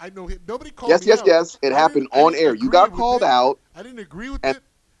 I know nobody called me out. Yes. It happened on air. You got called out. I didn't agree with it.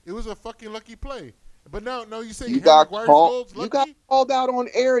 It was a fucking lucky play. But now you say you got called. lucky? You got called out on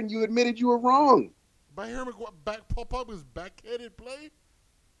air, and you admitted you were wrong. By Harry Maguire, Paul Pogba's backheaded play.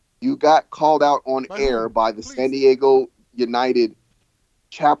 You got called out on air by the San Diego United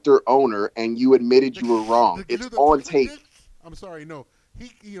chapter owner, and you admitted you were wrong. It's on tape. I'm sorry, no.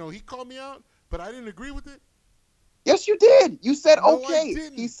 He called me out, but I didn't agree with it. Yes, you did. You said No, okay. I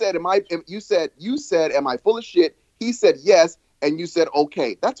didn't. He said, You said, am I full of shit? He said yes, and you said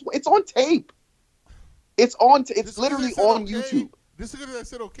okay. It's on tape. It's on. It's literally on YouTube. Just because I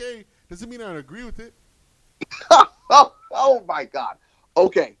said okay doesn't mean I agree with it. Oh my God.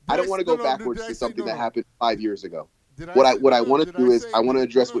 Okay, I don't want to go backwards to something that happened 5 years ago. What I want to do is I want to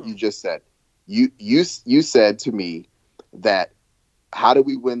address what you just said. You said to me that how do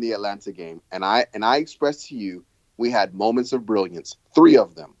we win the Atlanta game? And I expressed to you we had moments of brilliance, 3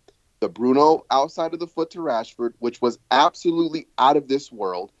 of them. The Bruno outside of the foot to Rashford, which was absolutely out of this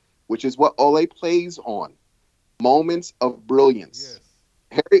world, which is what Ole plays on. Moments of brilliance.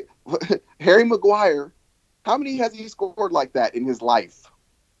 Yes. Harry Maguire, how many has he scored like that in his life?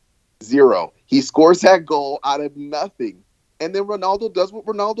 0. He scores that goal out of nothing. And then Ronaldo does what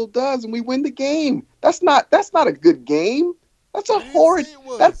Ronaldo does, and we win the game. That's not a good game. That's a horrid.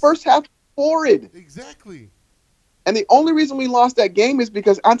 That first half horrid. Exactly. And the only reason we lost that game is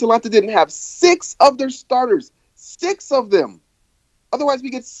because Atalanta didn't have 6 of their starters. 6 of them. Otherwise, we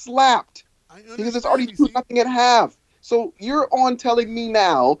get slapped because it's already 2-0 at half. So you're on telling me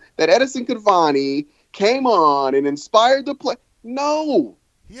now that Edison Cavani came on and inspired the play. No,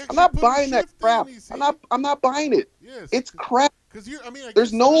 I'm not buying that crap. I'm not buying it. Yes. It's crap.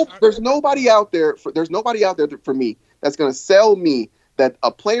 There's nobody out there for me that's going to sell me that a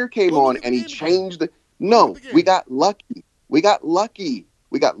player came on and he changed the. No, we got lucky. We got lucky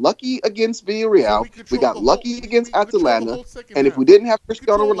against Villarreal. We got lucky against Atalanta. And if we didn't have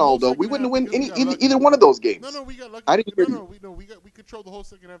Cristiano Ronaldo, we wouldn't have won either one of those games. No, we got lucky. I didn't hear you. We controlled the whole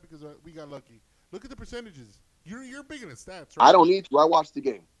second half because we got lucky. Look at the percentages. You're big in the stats, right? I don't need to. I watched the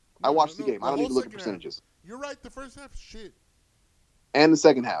game. I watched the game. I don't need to look at percentages. You're right. The first half, shit. And the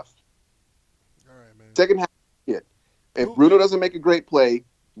second half. All right, man. Second half, shit. If Bruno doesn't make a great play,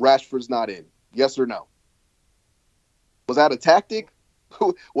 Rashford's not in. Yes or no? Was that a tactic?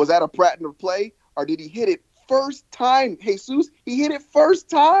 Was that a pattern play? Or did he hit it first time? Jesus, he hit it first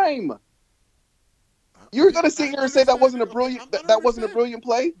time. You're gonna sit here and say that wasn't a brilliant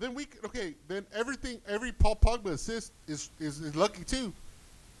play? Then every Paul Pogba assist is lucky too.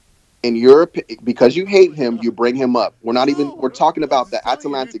 In Europe, because you hate him, you bring him up. We're talking about the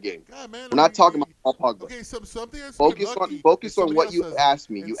Atalanta game. We're not talking about Paul Pogba. Okay, something focus on what you asked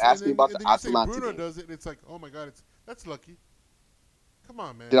me. You asked me about the Atalanta Bruno game. Does it, and it's like, oh my God, that's lucky. Come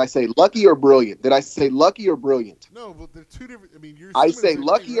on, man. Did I say lucky or brilliant? No, but they're two different. I mean, I say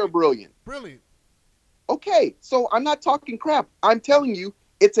lucky or brilliant. Brilliant. Okay, so I'm not talking crap. I'm telling you,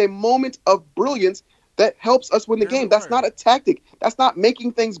 it's a moment of brilliance that helps us win the game. That's not a tactic. That's not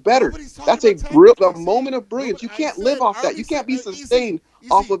making things better. That's a moment of brilliance. You can't live off that. You can't be sustained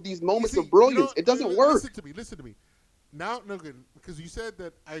off of these moments of brilliance. It doesn't work. Listen to me. Now, no good, because you said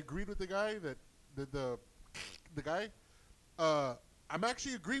that I agreed with the guy that the guy. I'm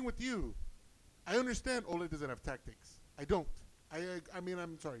actually agreeing with you. I understand Ole doesn't have tactics. I don't. I mean,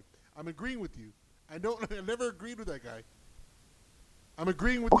 I'm sorry. I'm agreeing with you. I never agreed with that guy. I'm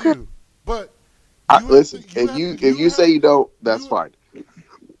agreeing with you, but listen. If you say you don't, that's fine.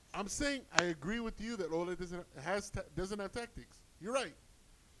 I'm saying I agree with you that Ole doesn't have tactics. You're right.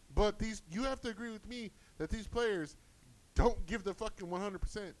 But you have to agree with me that these players don't give the fucking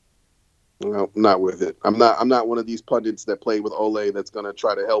 100%. No, I'm not with it. I'm not one of these pundits that played with Ole that's gonna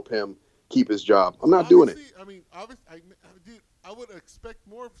try to help him keep his job. I'm Well, not doing it. obviously, I mean, obviously, dude, I would expect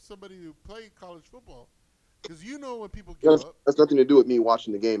more of somebody who played college football, because you know when people give up. That's nothing to do with me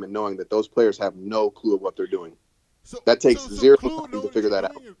watching the game and knowing that those players have no clue of what they're doing. So That takes so zero clue, time know to what figure you're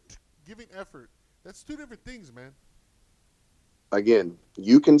that out. doing, or giving effort. That's two different things, man. Again,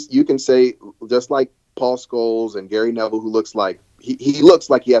 you can say, just like Paul Scholes and Gary Neville, who looks like he looks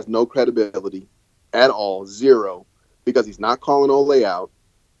like he has no credibility at all, zero, because he's not calling Ole out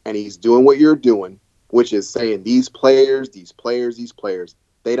and he's doing what you're doing, which is saying these players,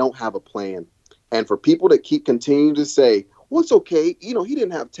 they don't have a plan. And for people to keep continuing to say, well, it's okay, he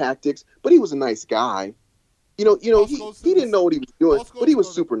didn't have tactics, but he was a nice guy. He didn't know what he was doing, but he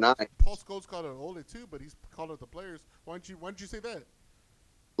was super nice. Paul Scholes called it Ole too, but he's called it the players. Why don't you say that?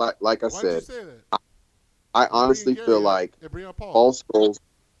 Like I Why don't said, you say that? I honestly feel like Paul Scholes.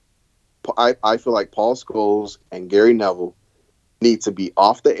 I feel like Paul Scholes and Gary Neville need to be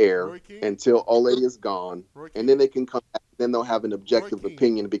off the air until Ole is gone, and then they can come back. Then they'll have an objective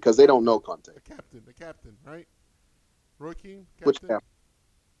opinion because they don't know content. The captain, right? Roy King, captain. Which captain?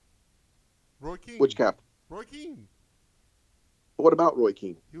 Roy King. Which captain? Roy King. What about Roy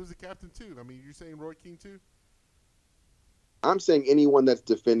King? He was the captain too. I mean, you're saying Roy King too? I'm saying anyone that's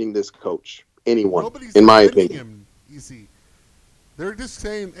defending this coach. Anyone, Nobody's in my defending opinion. him, you see. They're just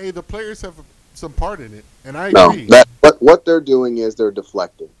saying, hey, the players have some part in it, and I No, agree. what they're doing is they're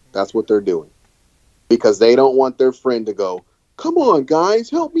deflecting. That's what they're doing, because they don't want their friend to go, "Come on, guys,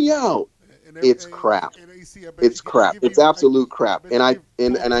 help me out." It's crap. It's crap. It's absolute crap. And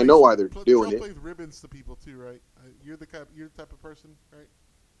I know why they're doing it. Ribbons to people too, right? You're the type of person, right?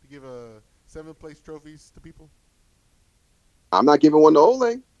 To give 7th place trophies to people. I'm not giving one to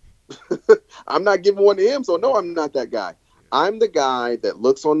Ole. I'm not giving one to him. So no, I'm not that guy. I'm the guy that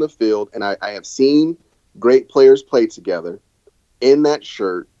looks on the field, and I have seen great players play together in that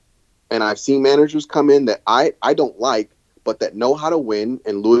shirt, and I've seen managers come in that I don't like, but that know how to win,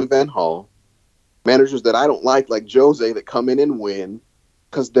 and Louis Van Gaal. Managers that I don't like Jose, that come in and win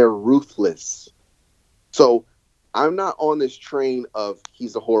because they're ruthless. So I'm not on this train of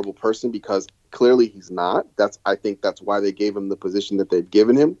he's a horrible person, because clearly he's not. I think that's why they gave him the position that they've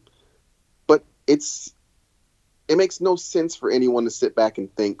given him. But it makes no sense for anyone to sit back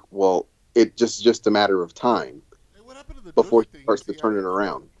and think, well, it's just a matter of time before he starts to turn it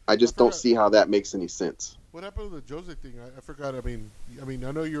around. I just don't see how that makes any sense. What happened to the Jose thing? I forgot. I mean,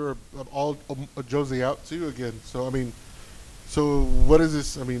 I know you're all a Jose out too again. So so what is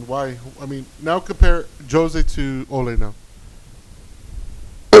this? I mean, why? I mean, now compare Jose to Ole now.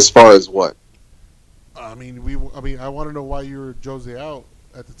 As far as what? I mean, I want to know why you were Jose out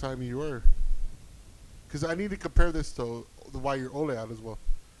at the time you were. Because I need to compare this to why you're Ole out as well.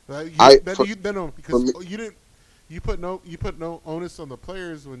 Because you put no onus on the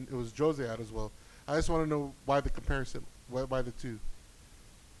players when it was Jose out as well. I just want to know why the comparison, why the two.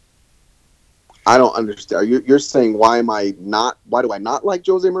 I don't understand. You're saying why do I not like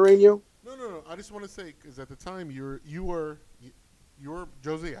Jose Mourinho? No. I just want to say, because at the time you were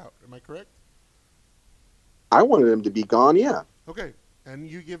Jose out. Am I correct? I wanted him to be gone. Yeah. Okay, and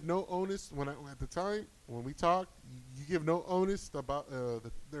you give no onus at the time when we talked. You give no onus about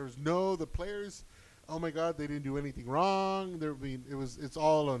the players. Oh my God, they didn't do anything wrong. It's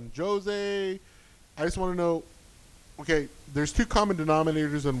all on Jose. I just want to know. Okay, there's two common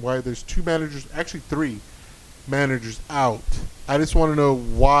denominators on why there's two managers, actually 3 managers out. I just want to know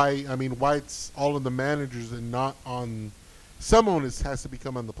why. I mean, why it's all on the managers and not on some onus has to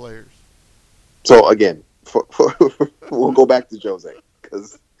become on the players. So again, we'll go back to Jose,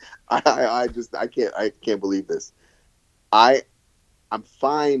 because I can't believe this. I'm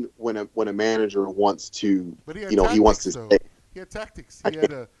fine when a manager wants to, but he wants to stay. He had tactics. He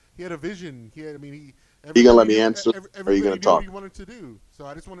had a vision. He you gonna let me answer? Or are you gonna talk? What he wanted to do. So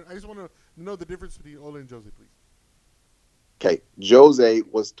I just want to know the difference between Ole and Jose, please. Okay, Jose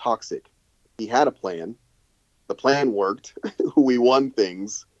was toxic. He had a plan. The plan worked. We won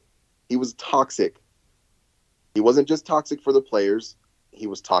things. He was toxic. He wasn't just toxic for the players. He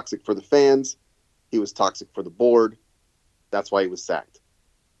was toxic for the fans. He was toxic for the board. That's why he was sacked.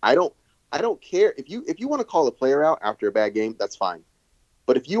 I don't care if you want to call a player out after a bad game, that's fine.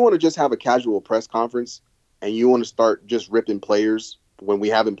 But if you want to just have a casual press conference and you want to start just ripping players when we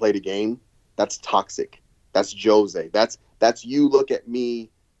haven't played a game, that's toxic. That's Jose. That's you look at me.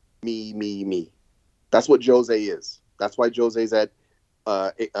 That's what Jose is. That's why Jose's at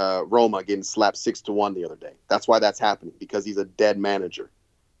Roma getting slapped 6-1 the other day. That's why that's happening, because he's a dead manager.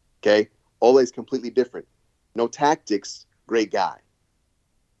 Okay, Ole's completely different. No tactics, great guy.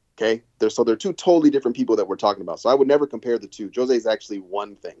 Okay, they're two totally different people that we're talking about. So I would never compare the two. Jose's actually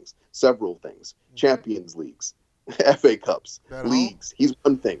won things, several things, Champions Leagues, FA Cups, leagues. He's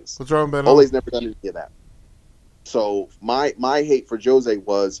won things. What's wrong, Ben? Ole's never done any of that. So my hate for Jose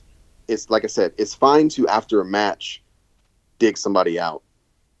was, it's like I said, it's fine to after a match dig somebody out,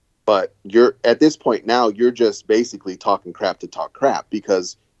 but you're at this point now you're just basically talking crap to talk crap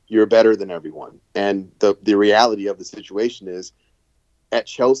because you're better than everyone. And the reality of the situation is, at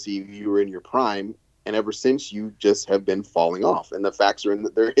Chelsea you were in your prime, and ever since you just have been falling off. And the facts are in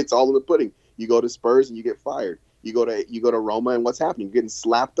there. It's all in the pudding. You go to Spurs and you get fired. You go to Roma and what's happening? You're getting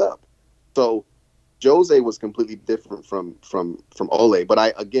slapped up. So Jose was completely different from Ole. But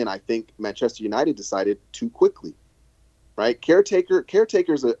I think Manchester United decided too quickly. Right? Caretaker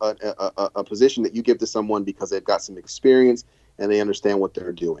is a position that you give to someone because they've got some experience and they understand what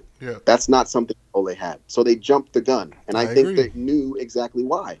they're doing. Yeah. That's not something Ole had. So they jumped the gun. And I think they knew exactly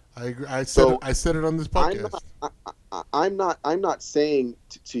why. I agree. I said it on this podcast. I'm not saying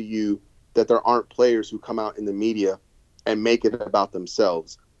to you that there aren't players who come out in the media and make it about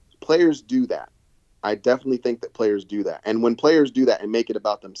themselves. Players do that. I definitely think that players do that. And when players do that and make it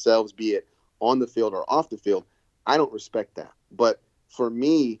about themselves, be it on the field or off the field, I don't respect that. But for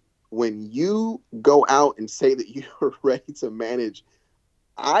me, when you go out and say that you're ready to manage,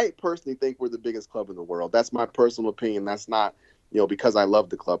 I personally think we're the biggest club in the world. That's my personal opinion. That's not, because I love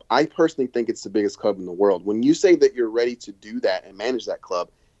the club. I personally think it's the biggest club in the world. When you say that you're ready to do that and manage that club,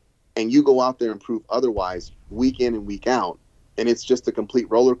 and you go out there and prove otherwise week in and week out, and it's just a complete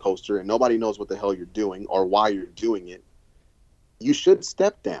roller coaster and nobody knows what the hell you're doing or why you're doing it, you should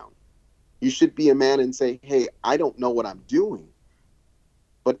step down. You should be a man and say, hey, I don't know what I'm doing.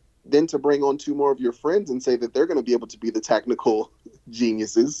 But then to bring on two more of your friends and say that they're going to be able to be the technical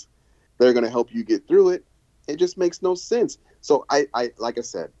geniuses, they're going to help you get through it, it just makes no sense. So I like I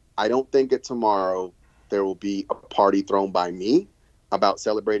said, I don't think that tomorrow there will be a party thrown by me about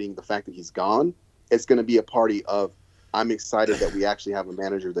celebrating the fact that he's gone. It's going to be a party of, I'm excited that we actually have a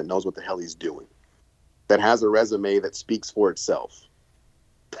manager that knows what the hell he's doing, that has a resume that speaks for itself.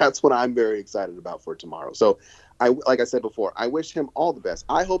 That's what I'm very excited about for tomorrow. So, like I said before, I wish him all the best.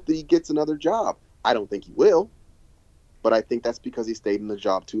 I hope that he gets another job. I don't think he will, but I think that's because he stayed in the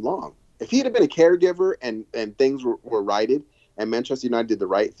job too long. If he had been a caregiver and things were righted and Manchester United did the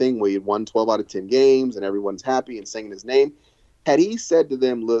right thing where he had won 12 out of 10 games and everyone's happy and singing his name, had he said to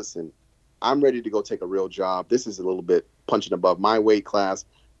them, listen, I'm ready to go take a real job. This is a little bit punching above my weight class.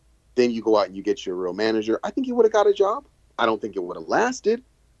 Then you go out and you get your real manager. I think he would have got a job. I don't think it would have lasted,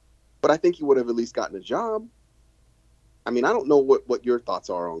 but I think he would have at least gotten a job. I mean, I don't know what your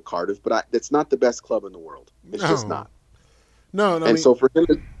thoughts are on Cardiff, but it's not the best club in the world. It's just not. No. And so for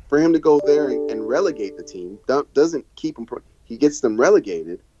him to go there and relegate the team doesn't keep him. He gets them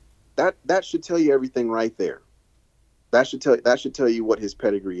relegated. That should tell you everything right there. That should tell you what his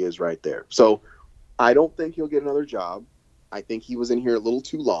pedigree is right there. So I don't think he'll get another job. I think he was in here a little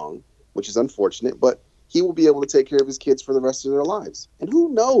too long, which is unfortunate, but he will be able to take care of his kids for the rest of their lives. And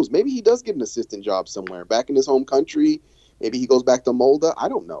who knows? Maybe he does get an assistant job somewhere back in his home country. Maybe he goes back to Molde. I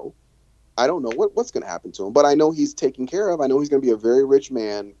don't know. I don't know what's going to happen to him, but I know he's taken care of. I know he's going to be a very rich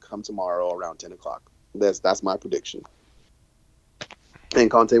man come tomorrow around 10 o'clock. That's my prediction. And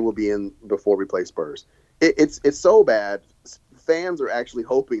Conte will be in before we play Spurs. It's so bad. Fans are actually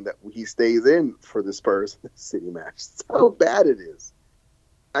hoping that he stays in for the Spurs City match. That's how bad it is.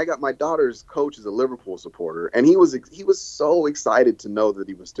 I got my daughter's coach is a Liverpool supporter, and he was so excited to know that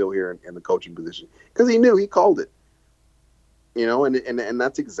he was still here in the coaching position because he knew he called it. And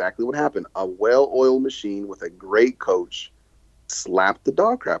that's exactly what happened. A well-oiled machine with a great coach slapped the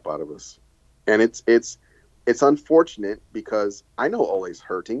dog crap out of us, and it's unfortunate because I know Ole's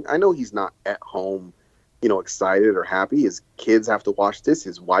hurting. I know he's not at home, excited or happy. His kids have to watch this.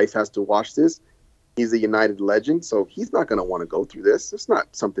 His wife has to watch this. He's a United legend, so he's not going to want to go through this. It's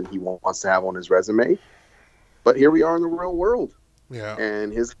not something he wants to have on his resume. But here we are in the real world. Yeah.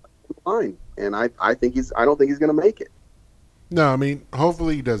 And his line. And I don't think he's going to make it. No, I mean,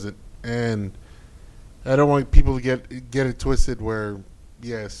 hopefully he doesn't. And I don't want people to get it twisted where,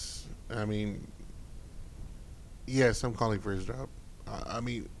 yes, I'm calling for his job.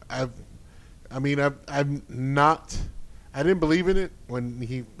 I didn't believe in it when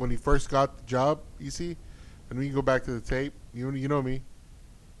he first got the job, you see. And we can go back to the tape. You know me.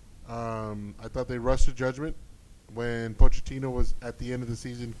 I thought they rushed to judgment when Pochettino was at the end of the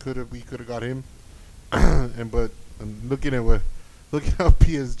season. We could have got him. But I'm looking at Look at how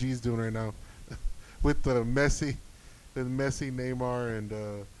PSG's doing right now with the Messi, Neymar, and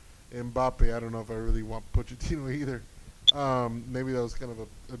Mbappe. I don't know if I really want Pochettino either. Maybe that was kind of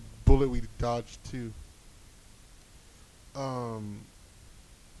a bullet we dodged too.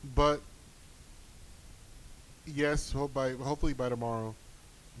 But yes, hopefully by tomorrow,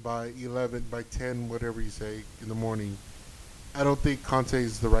 by 11, by 10, whatever you say in the morning. I don't think Conte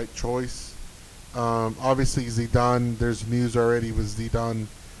is the right choice. Obviously, Zidane. There's news already with Zidane.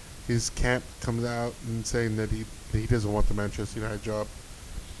 His camp comes out and saying that he doesn't want the Manchester United job.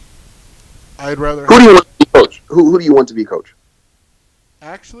 I'd rather. Who do you want to be coach? Who do you want to be coach?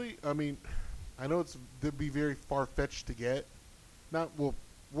 Actually, I mean, I know it'd be very far fetched to get.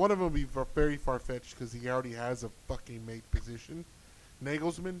 One of them would be very far fetched because he already has a fucking made position.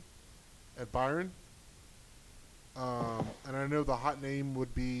 Nagelsmann at Bayern. And I know the hot name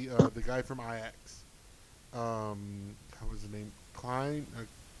would be the guy from Ajax. How was the name? Klein.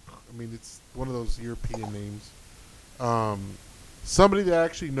 I mean, it's one of those European names. Somebody that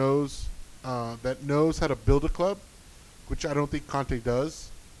actually knows how to build a club, which I don't think Conte does,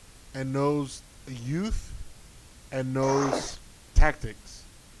 and knows youth and knows tactics.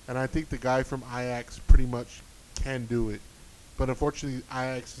 And I think the guy from Ajax pretty much can do it. But unfortunately,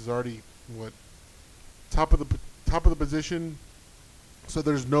 Ajax is already top of the position, so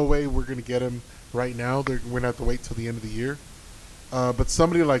there's no way we're going to get him right now. We're going to have to wait till the end of the year. But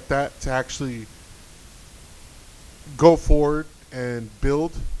somebody like that to actually go forward and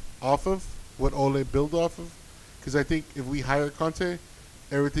build off of what Ole built off of, because I think if we hire Conte,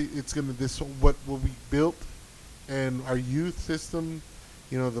 everything what we built and our youth system,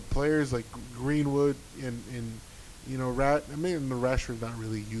 the players like Greenwood and the Rashford's not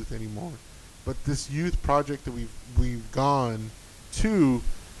really youth anymore. But this youth project that we've gone to,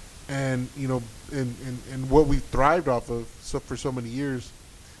 and and what we thrived off of for so many years,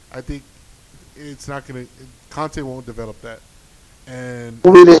 I think it's not gonna. Conte won't develop that. And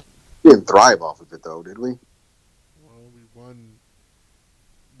we didn't thrive off of it though, did we? Well, we won.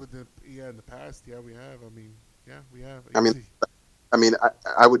 In the past, yeah, we have. I mean, yeah, we have.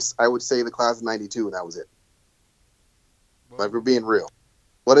 I would say the class of '92, and that was it. Well, like, we're being real.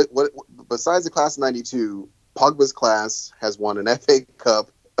 Besides the class of '92, Pogba's class has won an FA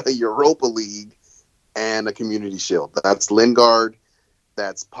Cup, a Europa League, and a Community Shield. That's Lingard,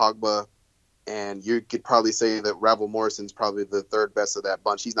 that's Pogba, and you could probably say that Ravel Morrison's probably the third best of that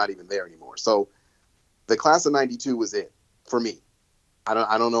bunch. He's not even there anymore. So the class of '92 was it for me. I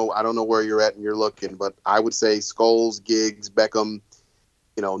don't know where you're at and you're looking, but I would say Scholes, Giggs, Beckham,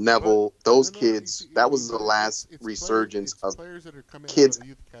 Neville, those kids. That was the last resurgence of players that are coming kids out of the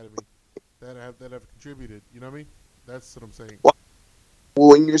youth academy that have contributed. You know what I mean? That's what I'm saying. Well,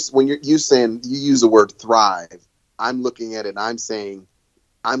 when you're saying, you use the word thrive, I'm looking at it. I'm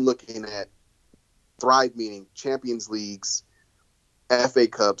looking at thrive meaning Champions Leagues, FA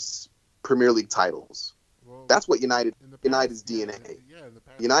Cups, Premier League titles. Well, that's what United's DNA.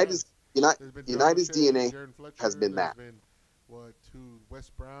 United's DNA has been that. To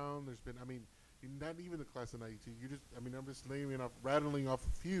West Brown, there's been, not even the class of '92. I'm just rattling off a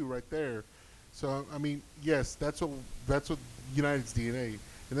few right there. So, yes, that's what United's DNA,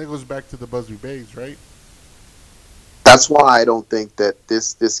 and that goes back to the Busby Babes, right? That's why I don't think that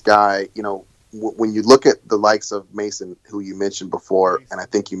this guy, when you look at the likes of Mason, who you mentioned before, and I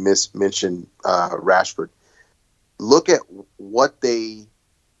think you mentioned Rashford, look at what they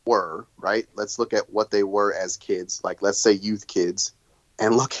were, right? Let's look at what they were as kids, like let's say youth kids,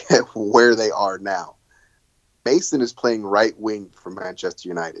 and look at where they are now. Mason is playing right wing for Manchester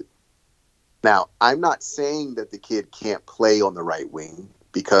United. Now, I'm not saying that the kid can't play on the right wing,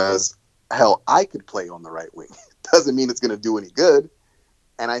 because hell, I could play on the right wing. Doesn't mean it's going to do any good.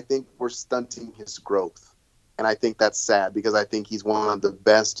 And I think we're stunting his growth. And I think that's sad, because I think he's one of the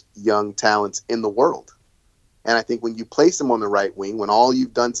best young talents in the world. And I think when you place him on the right wing, when all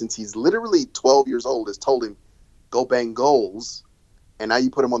you've done since he's literally 12 years old is told him, go bang goals, and now you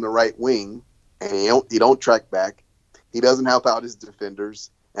put him on the right wing, and he don't track back, he doesn't help out his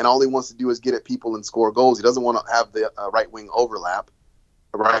defenders, and all he wants to do is get at people and score goals. He doesn't want to have the right wing overlap,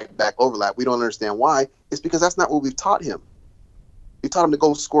 right back overlap. We don't understand why. It's because that's not what we've taught him. We taught him to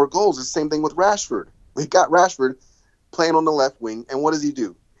go score goals. It's the same thing with Rashford. We got Rashford playing on the left wing, and what does he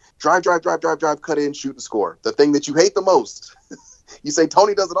do? Drive, cut in, shoot, and score. The thing that you hate the most. You say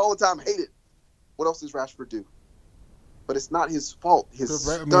Tony does it all the time. Hate it. What else does Rashford do? But it's not his fault.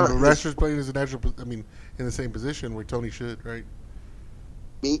 Rashford's playing as a natural. In the same position where Tony should, right?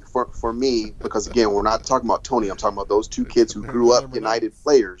 For me, because again, we're not talking about Tony. I'm talking about those two kids who grew up United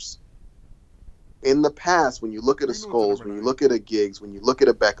players. In the past, when you look at a We know it's a Scholes, number when you 9. look at a Giggs, when you look at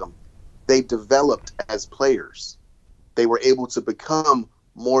a Beckham, they developed as players. They were able to become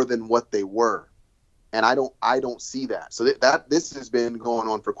more than what they were. And I don't see that. So that this has been going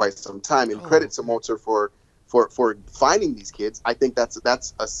on for quite some time. And credit to Mozart for finding these kids. I think that's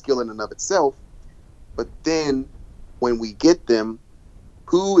a skill in and of itself. But then when we get them,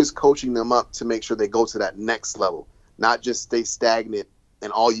 who is coaching them up to make sure they go to that next level, not just stay stagnant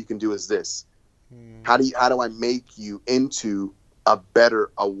and all you can do is this? How do I make you into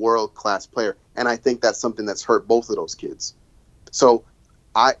a world-class player? And I think that's something that's hurt both of those kids. So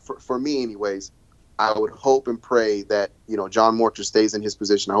for me anyways, I would hope and pray that, John Morcher stays in his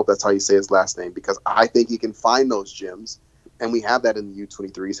position. I hope that's how you say his last name, because I think he can find those gems, and we have that in the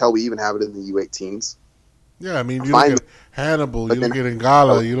U23s. Hell, we even have it in the U18s. Yeah, I mean, you look at Hannibal, you look at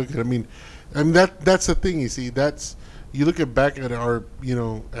Ngala, you look at, I mean that's the thing. You see, you look back at our,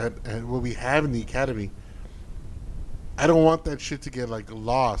 at what we have in the academy. I don't want that shit to get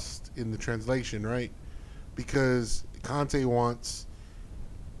lost in the translation, right? Because Conte wants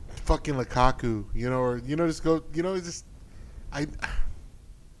fucking Lukaku, or just go, just I.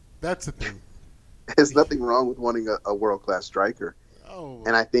 That's the thing. There's nothing wrong with wanting a world class striker. Oh,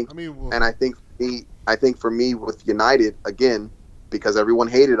 and I think for me with United again, because everyone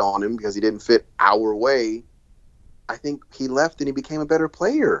hated on him because he didn't fit our way, I think he left and he became a better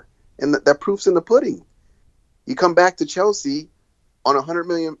player, and that proof's in the pudding. You come back to Chelsea on a £100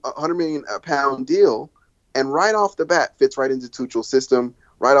 million pound deal, and right off the bat fits right into Tuchel's system.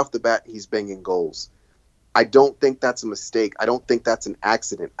 Right off the bat, he's banging goals. I don't think that's a mistake. I don't think that's an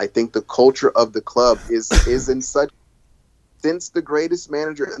accident. I think the culture of the club is in such. Since the greatest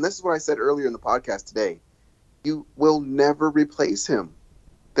manager, and this is what I said earlier in the podcast today, you will never replace him.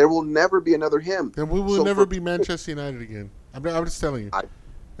 There will never be another him. Then we will never be Manchester United again. I'm just telling you.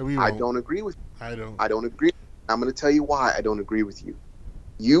 I don't agree with you. I don't agree. I'm going to tell you why I don't agree with you.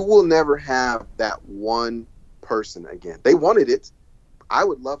 You will never have that one person again. They wanted it. I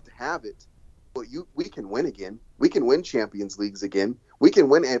would love to have it. But we can win again. We can win Champions Leagues again. We can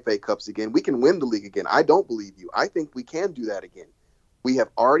win FA Cups again. We can win the league again. I don't believe you. I think we can do that again. We have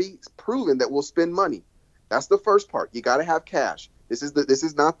already proven that we'll spend money. That's the first part. You got to have cash. This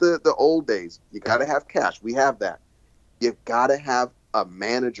is not the old days. You got to have cash. We have that. You've got to have a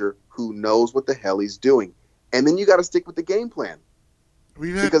manager who knows what the hell he's doing. And then you got to stick with the game plan.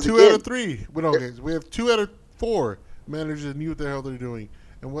 We've had out of 3 win games. We have 2 out of 4 managers that knew what the hell they're doing.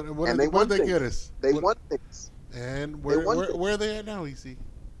 And what did they get us? They won things. And where are they at now, EC?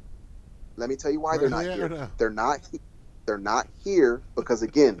 Let me tell you why they're not here. They're not here because,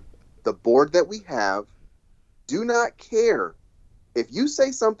 again, the board that we have do not care. If you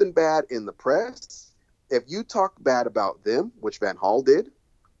say something bad in the press, if you talk bad about them, which Van Gaal did,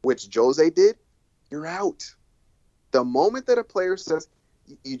 which Jose did, you're out. The moment that a player says,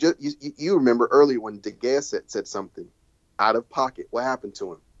 you remember earlier when De Gea said something out of pocket. What happened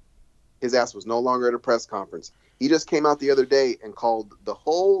to him? His ass was no longer at a press conference. He just came out the other day and called the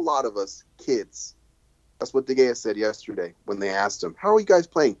whole lot of us kids. That's what De Gea said yesterday when they asked him, how are you guys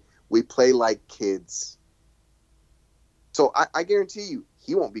playing? We play like kids. So I guarantee you,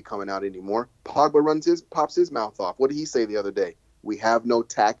 he won't be coming out anymore. Pogba pops his mouth off. What did he say the other day? We have no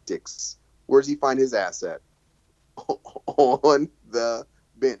tactics. Where does he find his ass at? On the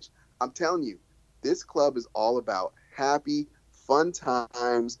bench. I'm telling you, this club is all about happy, fun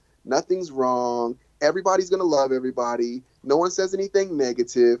times. Nothing's wrong. Everybody's going to love everybody. No one says anything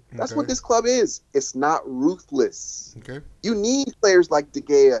negative. That's what this club is. It's not ruthless. Okay. You need players like De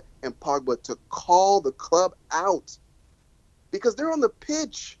Gea and Pogba to call the club out because they're on the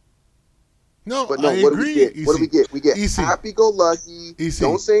pitch. No, but no, I what agree. do we get? What do we get? We get happy-go-lucky.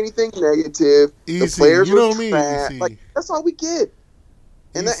 Don't say anything negative. The players are trash. Like, that's all we get.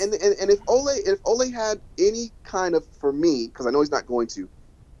 And if Ole had any kind of, for me, because I know he's not going to,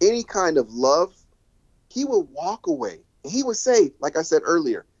 any kind of love, he would walk away. And he would say, like I said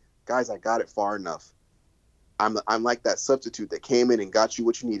earlier, guys, I got it far enough. I'm like that substitute that came in and got you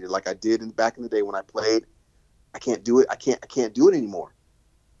what you needed, like I did back in the day when I played. I can't do it. I can't do it anymore.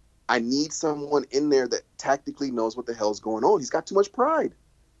 I need someone in there that tactically knows what the hell's going on. He's got too much pride.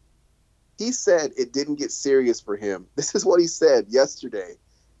 He said it didn't get serious for him. This is what he said yesterday.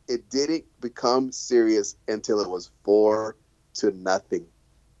 It didn't become serious until it was 4-0.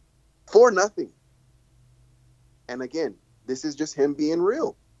 4-0. And again, this is just him being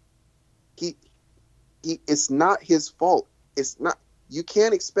real. It's not his fault. It's not. You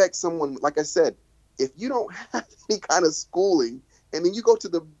can't expect someone, like I said, if you don't have any kind of schooling and then you go to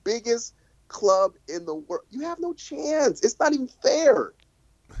the biggest club in the world, you have no chance. It's not even fair.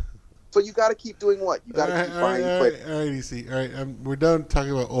 So you got to keep doing what? You got to keep finding players. All right, EC. All right, we're done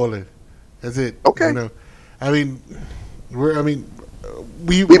talking about Ole. That's it. Okay. You know, I mean,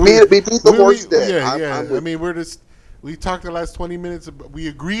 we beat the horse dead. Yeah. I mean, we talked the last 20 minutes. We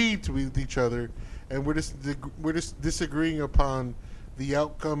agreed with each other, and we're just disagreeing upon the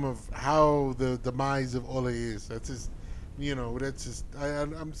outcome of how the demise of Ole is. That's just, that's just.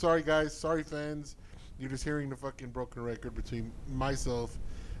 I'm sorry, guys. Sorry, fans. You're just hearing the fucking broken record between myself,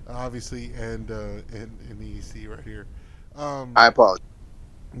 obviously, and the EC right here. I apologize.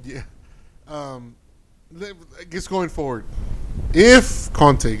 Yeah. I guess going forward, if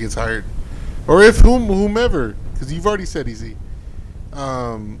Conte gets hired, or if whomever, because you've already said easy,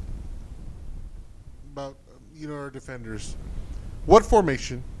 about our defenders, what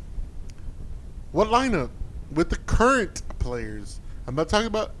formation, what lineup with the current players? I'm not talking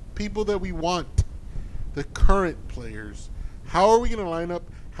about people that we want. The current players. How are we going to line up?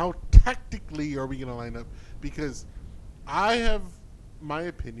 How tactically are we going to line up? Because I have my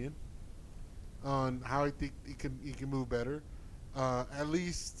opinion on how I think he can move better. At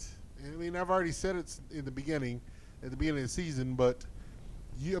least, I mean, I've already said it at the beginning of the season, but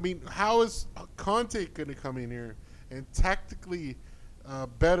how is Conte going to come in here and tactically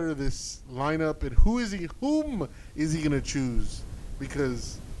better this lineup, and whom is he going to choose?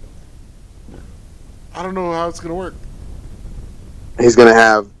 Because I don't know how it's going to work. He's going to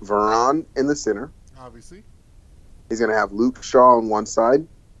have Varane in the center. Obviously. He's going to have Luke Shaw on one side.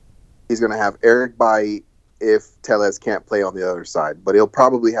 He's going to have Eric Bailly if Tellez can't play on the other side. But he'll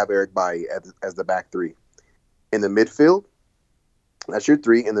probably have Eric Bailly as the back three. In the midfield, that's your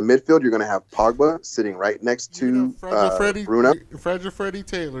three. In the midfield, you're going to have Pogba sitting right next to Bruno. Fragile Freddie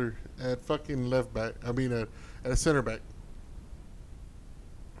Taylor at fucking left back. I mean, at a center back.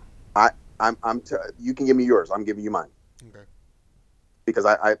 You can give me yours. I'm giving you mine. Okay. Because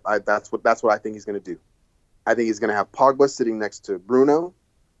that's what I think he's going to do. I think he's going to have Pogba sitting next to Bruno,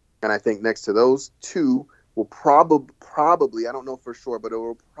 and I think next to those two will probably I don't know for sure, but it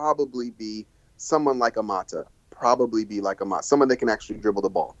will probably be someone like Amata. Someone that can actually dribble the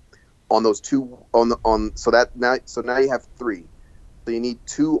ball. On those two so now you have three. So you need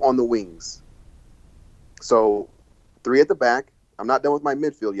two on the wings. So 3 at the back. I'm not done with my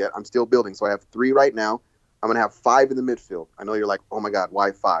midfield yet. I'm still building. So I have 3 right now. I'm going to have 5 in the midfield. I know you're like, oh my God,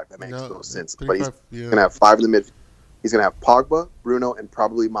 why 5? That makes no sense. But he's going to have 5 in the midfield. He's going to have Pogba, Bruno, and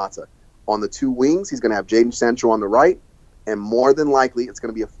probably Mata. On the 2 wings, he's going to have Jadon Sancho on the right. And more than likely, it's going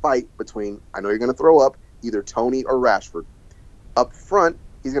to be a fight between, I know you're going to throw up, either Tony or Rashford. Up front,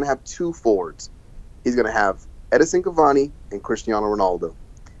 he's going to have 2 forwards. He's going to have Edison Cavani and Cristiano Ronaldo.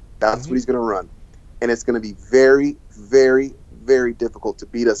 That's what he's going to run. And it's going to be very, very, very difficult to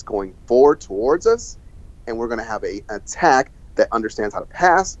beat us going forward towards us. And we're going to have an attack that understands how to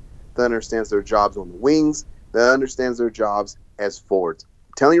pass, that understands their jobs on the wings, that understands their jobs as forwards.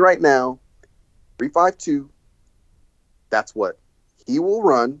 I'm telling you right now, 3-5-2, that's what he will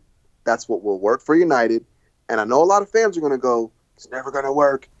run. That's what will work for United. And I know a lot of fans are going to go, it's never going to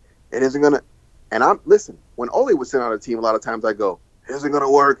work. It isn't going to. And listen, when Ole would send out a team, a lot of times I go, it isn't going to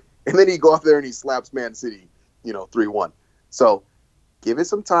work. And then he go out there and he slaps Man City, 3-1. So give it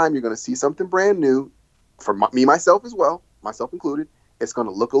some time. You're going to see something brand new. For me, myself as well, myself included, it's going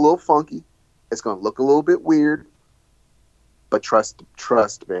to look a little funky. It's going to look a little bit weird. But trust,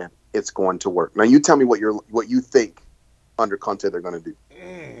 man, it's going to work. Now, you tell me what you think under Conte they're going to do.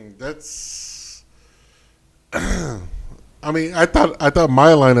 That's. I mean, I thought my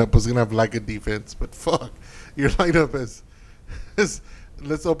lineup was going to have like a defense, but fuck, your lineup is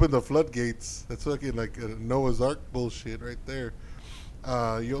let's open the floodgates. That's fucking like a Noah's Ark bullshit right there.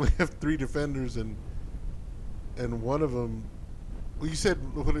 You only have 3 defenders and one of them. Well, you said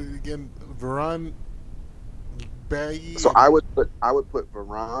what again? Varane, Bailly. So I would put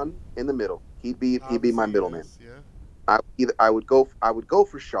Varane in the middle. He'd be my middleman. Yeah. I would go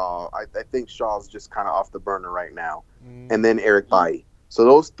for Shaw. I think Shaw's just kind of off the burner right now, and then Eric Bailly. So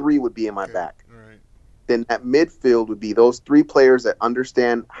those 3 would be in my back. All right. Then that midfield would be those 3 players that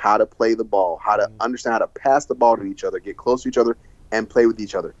understand how to play the ball, how to understand how to pass the ball to each other, get close to each other, and play with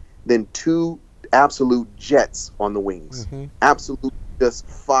each other. Then 2 absolute jets on the wings. Absolute just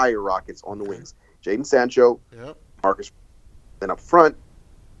fire rockets on the wings. Jadon Sancho, Marcus. Then up front,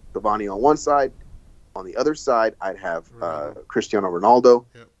 Cavani on one side. On the other side, I'd have Cristiano Ronaldo.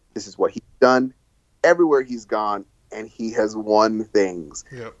 Yep. This is what he's done everywhere he's gone, and he has won things.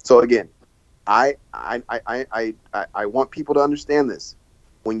 Yep. So again, I want people to understand this.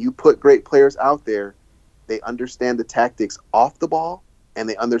 When you put great players out there, they understand the tactics off the ball, and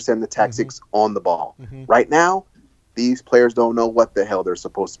they understand the tactics on the ball. Right now, these players don't know what the hell they're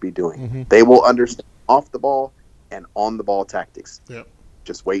supposed to be doing. Mm-hmm. They will understand off the ball and on the ball tactics. Yep.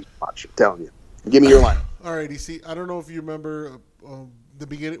 Just wait, watch. I'm telling you. Give me your line. All right, EC. I don't know if you remember the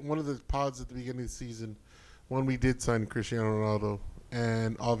beginning, one of the pods at the beginning of the season when we did sign Cristiano Ronaldo,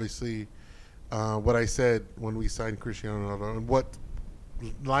 and obviously what I said when we signed Cristiano Ronaldo and what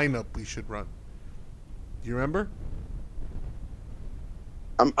lineup we should run. Do you remember?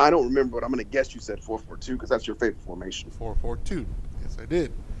 I don't remember, but I'm going to guess you said 4-4-2 because that's your favorite formation. 4-4-2. Yes, I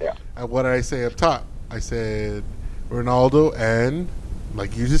did. Yeah. And what did I say up top? I said Ronaldo and,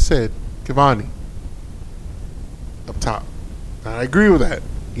 like you just said, Cavani up top. And I agree with that.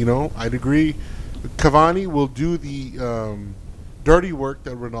 You know, I'd agree. Cavani will do the dirty work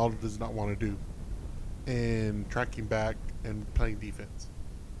that Ronaldo does not want to do in tracking back and playing defense.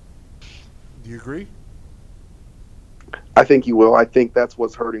 Do you agree? I think he will. I think that's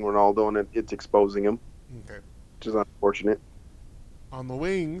what's hurting Ronaldo, and it's exposing him, Okay. which is unfortunate. On the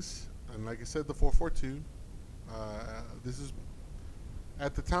wings, and like I said, the 4-4-2. This is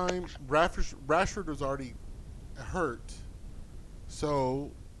at the time Rashford was already hurt, so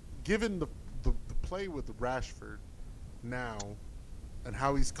given the play with Rashford now and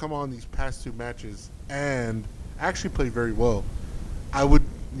how he's come on these past two matches and actually played very well, I would,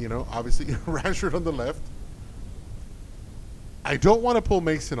 obviously Rashford on the left. I don't want to pull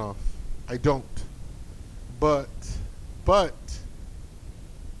Mason off. I don't. But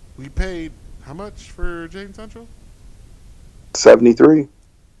we paid how much for Jadon Sancho? 73.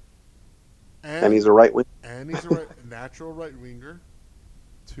 And he's a right wing. And he's a natural right winger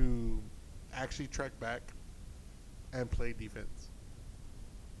to actually track back and play defense.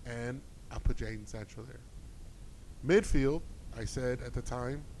 And I'll put Jadon Sancho there. Midfield, I said at the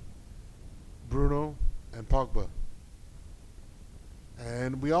time, Bruno and Pogba.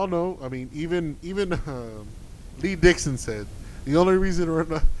 And we all know, I mean, even Lee Dixon said the only reason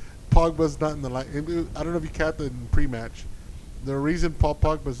Pogba's not in the line, I don't know if you caught the pre-match, the reason Paul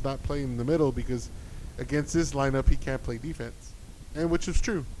Pogba's not playing in the middle because against this lineup he can't play defense, and which is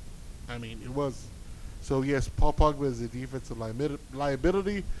true. I mean, it was. So yes, Paul Pogba is a defensive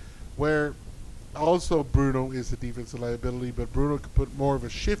liability, where also Bruno is a defensive liability, but Bruno could put more of a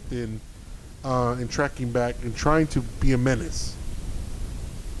shift in tracking back and trying to be a menace.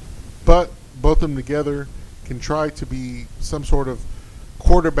 But both of them together can try to be some sort of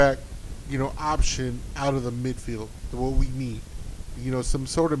quarterback, option out of the midfield, what we need. Some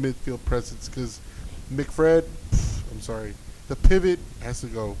sort of midfield presence because McFred, I'm sorry, the pivot has to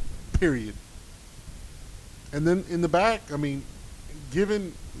go, period. And then in the back, I mean,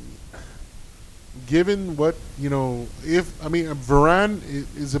 given what, Varane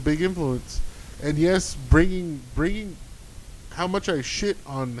is a big influence. And yes, bringing how much I shit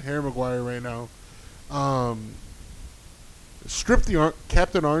on Harry Maguire right now. Strip the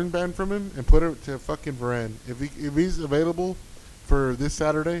captain armband from him and put it to fucking Varane. If he's available for this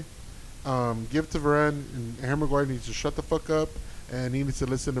Saturday, give it to Varane. And Harry Maguire needs to shut the fuck up and he needs to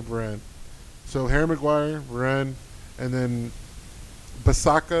listen to Varane. So Harry Maguire, Varane, and then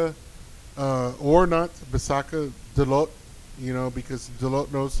Bissaka, or not Bissaka, Dalot, because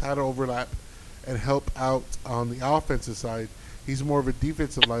Dalot knows how to overlap and help out on the offensive side. He's more of a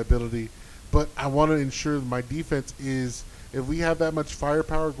defensive liability, but I want to ensure that my defense is, if we have that much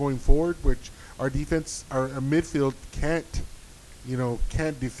firepower going forward, which our midfield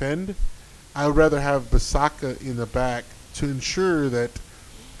can't defend, I would rather have Bissaka in the back to ensure that,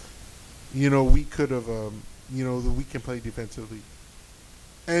 we could have, that we can play defensively.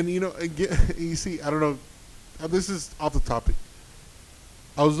 And, again, you see, I don't know, this is off the topic.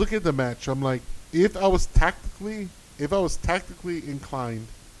 I was looking at the match. I'm like, if I was tactically inclined,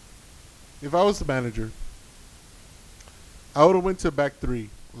 if I was the manager, I would have went to back three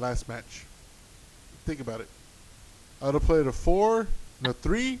last match. Think about it. I would have played a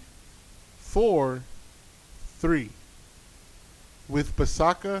 3-4-3 with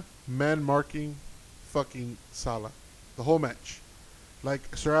Bissaka man marking fucking Salah the whole match,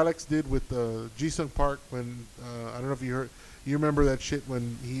 like Sir Alex did with Ji-sung Park when I don't know if you remember that shit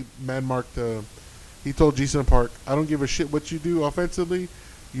when he man marked. He told Ji-sung Park, "I don't give a shit what you do offensively.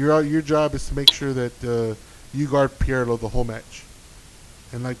 Your job is to make sure that you guard Pirlo the whole match."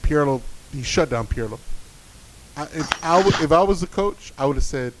 And like Pirlo, he shut down Pirlo. If I was the coach, I would have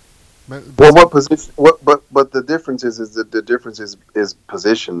said, "Well, what position? But the difference is that the difference is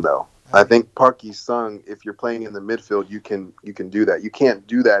position though. I think Park Ji-sung, if you're playing in the midfield, you can do that. You can't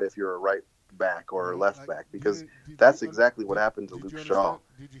do that if you're a right back or left back, because did that's you, exactly what happened to did Luke you Shaw. understand?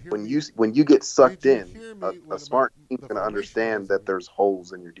 Did you hear When me? you get sucked Did you in, hear a me? What smart team's the going to formation understand was? that there's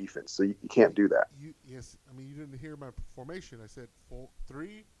holes in your defense, so you can't do that. Yes, I mean you didn't hear my formation. I said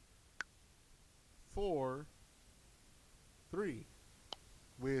 3, 4, 3,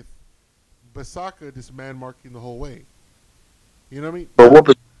 with Basaka just man marking the whole way. You know what I mean?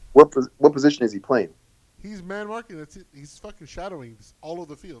 But what position is he playing? He's man marking. That's it. He's fucking shadowing all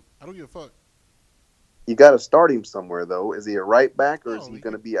over the field. I don't give a fuck. You got to start him somewhere, though. Is he a right back or is No, he he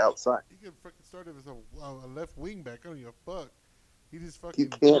going to could be outside? he could fucking start him as a left wing back. I don't give a fuck. He just You fucking.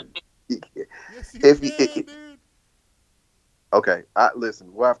 can't. You can't. Yes, you If can, dude. Okay,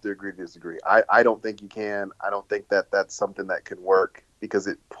 listen, we'll have to agree to disagree. I don't think you can. I don't think that that's something that can work because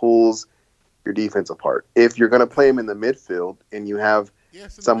it pulls your defense apart. If you're going to play him in the midfield and you have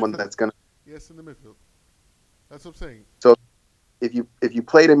Yes, in the someone midfield. that's going to, Yes, in the midfield. That's what I'm saying. so if you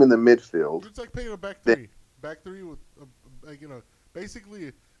played him in the midfield, It's like playing a back then three. Back three with, like,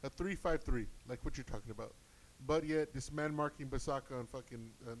 basically a 3-5-3, like what you're talking about. But yet, this man marking Basaka on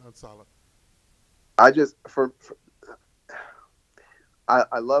fucking on Salah. I just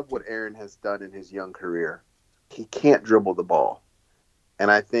I love what Aaron has done in his young career. He can't dribble the ball,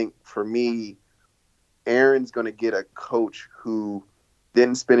 and I think for me, Aaron's going to get a coach who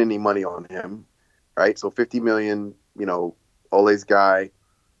didn't spend any money on him, right? So $50 million, Ole's guy,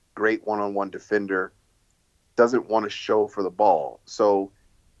 great one-on-one defender, doesn't want to show for the ball. So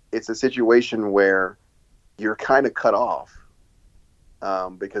it's a situation where you're kind of cut off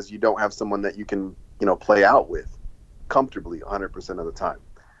because you don't have someone that you can, play out with comfortably 100% of the time.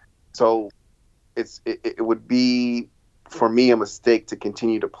 So it would be, for me, a mistake to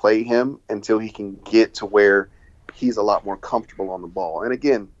continue to play him until he can get to where he's a lot more comfortable on the ball. And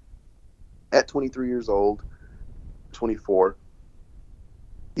again, at 23 years old, 24,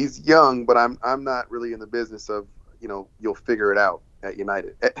 he's young, but I'm not really in the business of, you'll figure it out at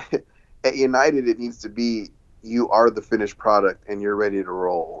United. At United, it needs to be you are the finished product and you're ready to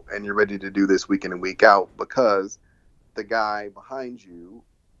roll and you're ready to do this week in and week out because the guy behind you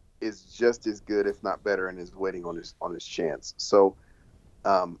is just as good, if not better, and is waiting on his chance. So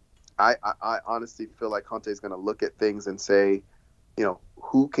I honestly feel like Conte is going to look at things and say,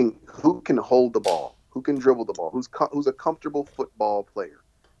 who can hold the ball, who can dribble the ball, who's a comfortable football player.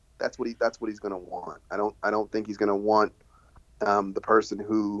 That's what he's going to want. I don't think he's going to want the person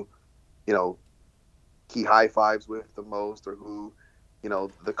who, he high fives with the most, or who,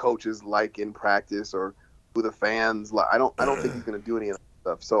 the coaches like in practice, or who the fans like. I don't think he's going to do any of that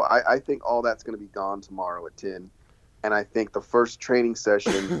stuff. So I think all that's going to be gone tomorrow at 10. And I think the first training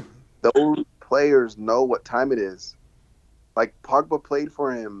session, those players know what time it is. Like Pogba played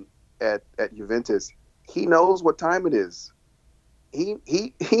for him at Juventus. He knows what time it is. He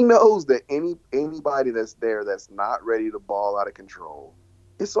knows that anybody that's there that's not ready to ball out of control,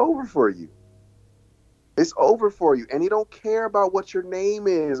 it's over for you. It's over for you, and he don't care about what your name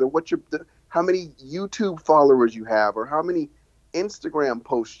is or how many YouTube followers you have or how many Instagram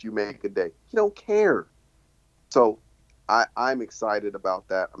posts you make a day. He don't care. So I'm excited about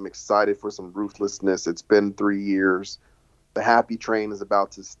that. I'm excited for some ruthlessness. It's been 3 years. The happy train is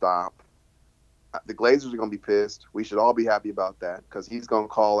about to stop. The Glazers are going to be pissed. We should all be happy about that because he's going to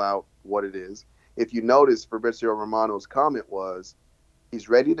call out what it is. If you notice, Fabrizio Romano's comment was he's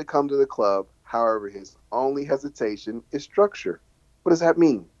ready to come to the club. However, his only hesitation is structure. What does that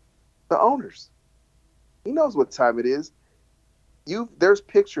mean? The owners. He knows what time it is. There's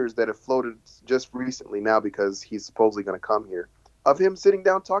pictures that have floated just recently now because he's supposedly going to come here of him sitting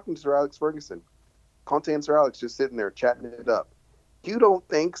down talking to Sir Alex Ferguson. Conte and Sir Alex just sitting there chatting it up. You don't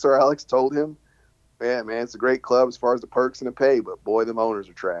think Sir Alex told him, man, it's a great club as far as the perks and the pay, but boy, them owners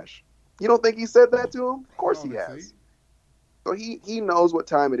are trash. You don't think he said that to him? Of course he has. So he knows what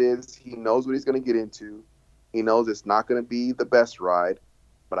time it is. He knows what he's going to get into. He knows it's not going to be the best ride.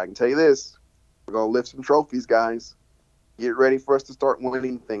 But I can tell you this. We're going to lift some trophies, guys. Get ready for us to start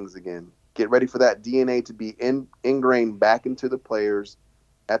winning things again. Get ready for that DNA to be ingrained back into the players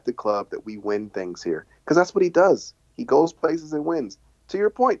at the club that we win things here. Because that's what he does. He goes places and wins. To your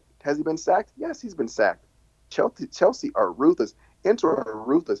point, has he been sacked? Yes, he's been sacked. Chelsea are ruthless. Inter are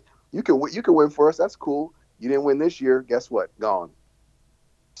ruthless. You can win for us. That's cool. You didn't win this year. Guess what? Gone.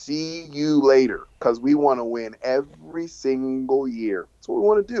 See you later. Because we want to win every single year. That's what we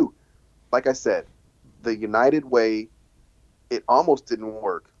want to do. Like I said, the United way, it almost didn't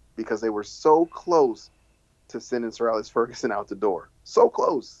work because they were so close to sending Sir Alex Ferguson out the door. So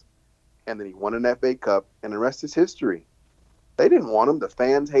close. And then he won an FA Cup, and the rest is history. They didn't want him. The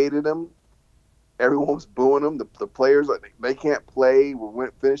fans hated him. Everyone was booing him. The players, they can't play.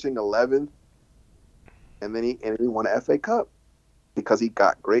 We're finishing 11th. and then he won an FA Cup because he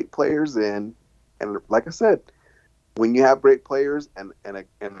got great players in. And like I said, when you have great players and a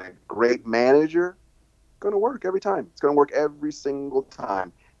great manager, it's going to work every time. It's going to work every single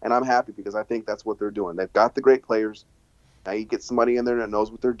time. And I'm happy because I think that's what they're doing. They've got the great players. Now you get somebody in there that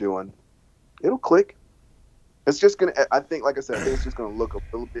knows what they're doing. It'll click. It's just going to, I think, like I said, I think it's just going to look a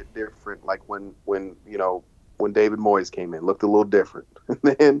little bit different. Like when David Moyes came in, looked a little different.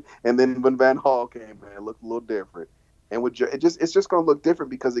 and then when Van Gaal came in, it looked a little different. And it's just going to look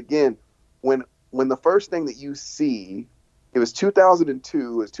different because, again, when the first thing that you see, it was 2002,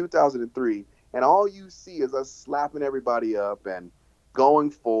 it was 2003, and all you see is us slapping everybody up and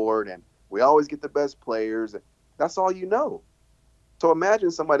going forward, and we always get the best players. That's all you know. So imagine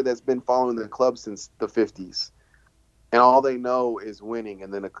somebody that's been following the club since the 50s, and all they know is winning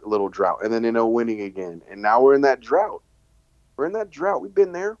and then a little drought, and then they know winning again. And now we're in that drought. We've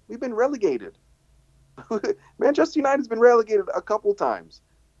been there. We've been relegated. Manchester United's been relegated a couple times.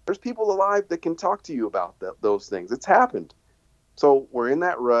 There's people alive that can talk to you about those things. It's happened. So we're in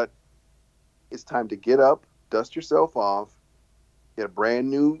that rut. It's time to get up, dust yourself off, get a brand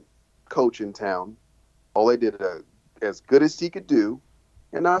new coach in town. Ole did as good as he could do,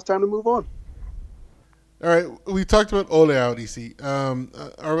 and now it's time to move on. All right, we talked about Ole out, EC.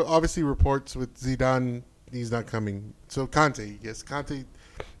 Obviously, reports with Zidane, he's not coming. So Conte, yes, Conte.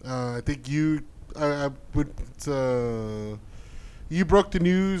 I think you broke the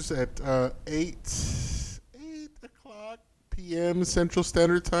news at 8:00 p.m. Central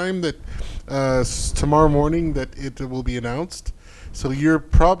Standard Time that tomorrow morning that it will be announced. So you're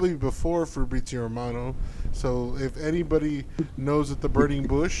probably before Fabrizio Romano. So if anybody knows at the burning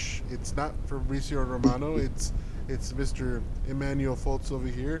bush, it's not Fabrizio Romano. It's Mr. Emmanuel Foltz over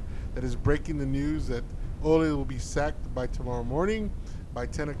here that is breaking the news that Ole will be sacked by tomorrow morning by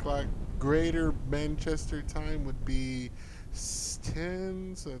 10 o'clock. Greater Manchester time would be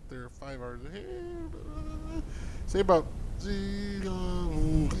 10, so that they're 5 hours ahead. Say about 4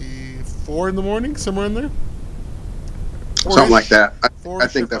 in the morning, somewhere in there. Something like that. I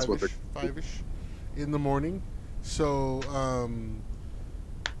think that's what they're 5-ish in the morning. So,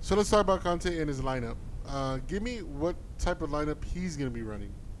 so let's talk about Conte and his lineup. Give me what type of lineup he's going to be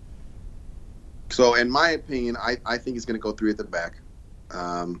running. So, in my opinion, I think he's going to go 3 at the back.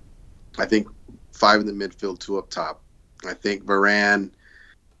 I think 5 in the midfield, 2 up top. I think Varane,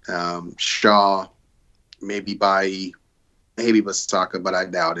 Shaw, maybe Bailly, maybe Bissaka, but I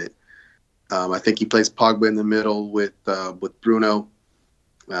doubt it. I think he plays Pogba in the middle with Bruno,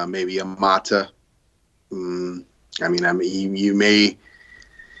 maybe a Mata. You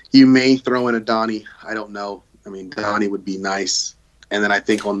may throw in a Donny. I don't know. I mean, Donny would be nice. And then I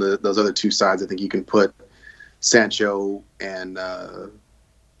think on those other 2 sides, I think you can put Sancho and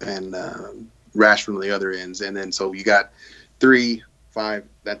Rashford on the other ends. And then so you got 3, 5,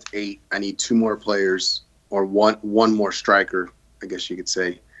 that's 8. I need 2 more players or one more striker, I guess you could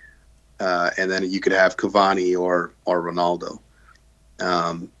say. And then you could have Cavani or Ronaldo.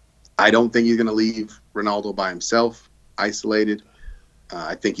 I don't think he's going to leave Ronaldo by himself, isolated.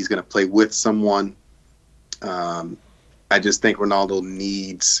 I think he's going to play with someone. I just think Ronaldo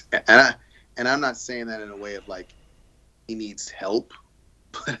needs, and I'm not saying that in a way of like he needs help,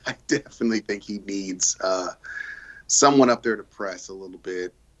 but I definitely think he needs someone up there to press a little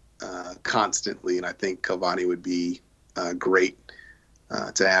bit constantly, and I think Cavani would be great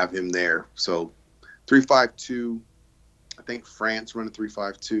to have him there. So 3-5-2. I think France run a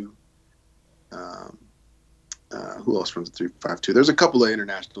 3-5-2. Who else runs a 3-5-2? There's a couple of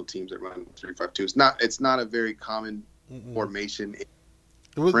international teams that run 3-5-2. It's not a very common formation.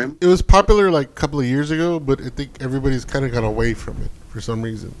 It was popular like a couple of years ago, but I think everybody's kind of got away from it for some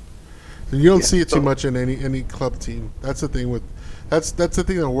reason. And you don't see it too much in any club team. That's the thing that's the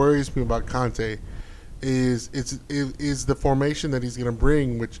thing that worries me about Conte is the formation that he's going to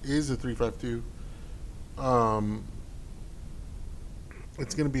bring, which is a 3-5-2.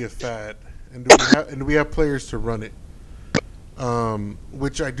 It's going to be a fad, and do we have players to run it?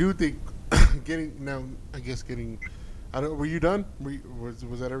 Which I do think getting. Were you done?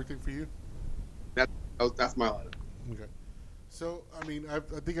 Was that everything for you? That's my lineup. Okay. So I mean, I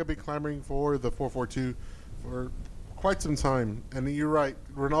think I've been clamoring for the 4-4-2 for quite some time, and you're right.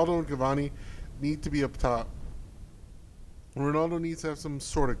 Ronaldo and Cavani need to be up top. Ronaldo needs to have some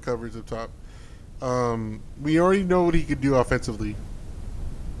sort of coverage up top. We already know what he could do offensively,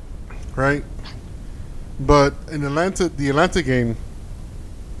 right? But in the Atlanta game,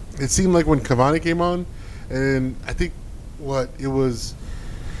 it seemed like when Cavani came on, and I think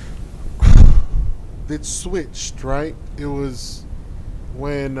it switched, right? It was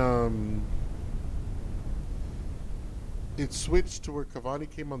when it switched to where Cavani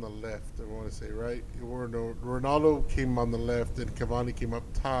came on the left. I want to say right, where Ronaldo came on the left and Cavani came up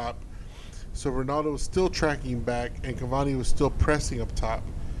top. So Ronaldo was still tracking back and Cavani was still pressing up top.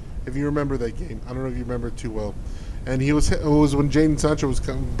 If you remember that game, I don't know if you remember it too well. And it was when Jadon Sancho was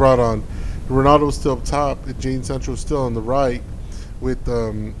brought on. Ronaldo was still up top, and Jadon Sancho was still on the right with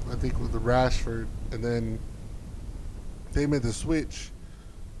I think with the Rashford, and then they made the switch,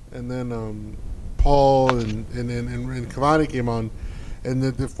 and then Paul and Cavani came on, and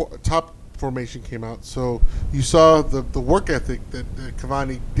the top formation came out. So you saw the work ethic that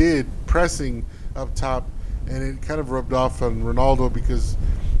Cavani did pressing up top, and it kind of rubbed off on Ronaldo because,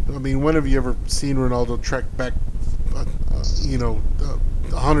 I mean, when have you ever seen Ronaldo track back,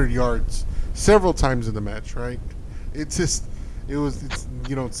 100 yards several times in the match, right? It's you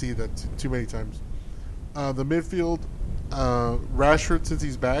don't see that too many times. The midfield, Rashford, since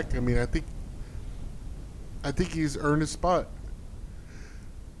he's back, I mean, I think he's earned his spot.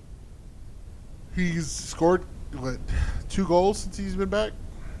 He's scored 2 goals since he's been back.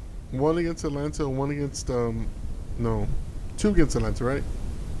 1 against Atlanta, 1 against 2 against Atlanta, right?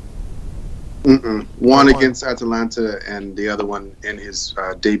 One against Atalanta, and the other one in his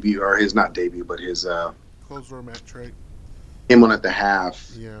debut, or his not debut, but his closed door match, right? Came on at the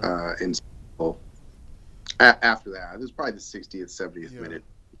half. Yeah. After that, it was probably the 60th, 70th minute.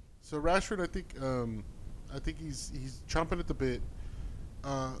 So Rashford, I think he's chomping at the bit.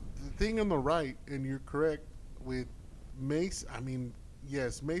 The thing on the right, and you're correct with Mace. I mean,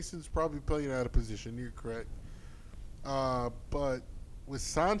 yes, Mason's probably playing out of position. You're correct. But with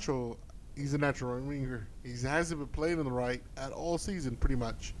Sancho, he's a natural right winger. He hasn't been playing on the right at all season, pretty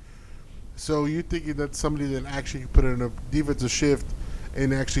much. So you're thinking that somebody that actually put in a defensive shift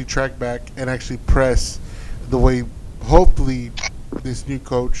and actually track back and actually press the way hopefully this new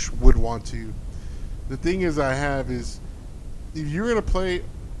coach would want to. The thing is if you're going to play,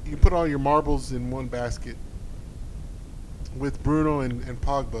 you put all your marbles in one basket with Bruno and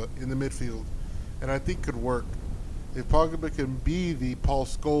Pogba in the midfield, and I think could work. If Pogba can be the Paul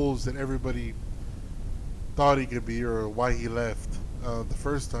Scholes that everybody thought he could be, or why he left the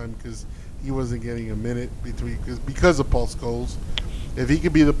first time, because he wasn't getting a minute because of Paul Scholes. If he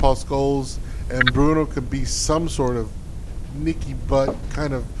could be the Paul Scholes and Bruno could be some sort of Nicky Butt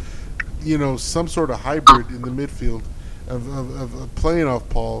kind of, some sort of hybrid in the midfield of playing off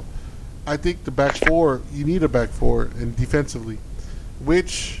Paul, I think the back four, you need a back four, and defensively,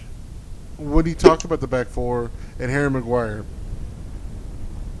 which when you talk about the back four and Harry Maguire,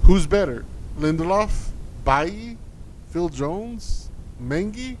 who's better? Lindelof, Bailly, Phil Jones,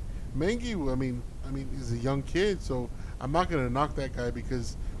 Mengi? Mengi, I mean, he's a young kid, so I'm not going to knock that guy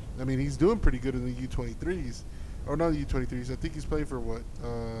because, I mean, he's doing pretty good in the U23s. Or not the U23s. I think he's playing for what?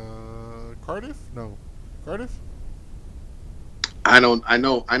 Cardiff? No. Cardiff? I know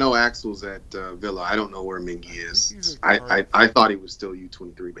Axel's at Villa. I don't know where Mengi is. I thought he was still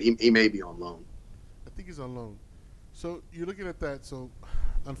U23, but he may be on loan. I think he's on loan. So you're looking at that. So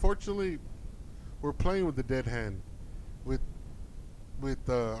unfortunately, we're playing with the dead hand with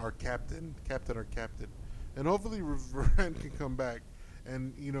our captain, and hopefully Varane can come back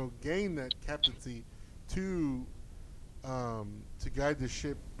and gain that captaincy to guide the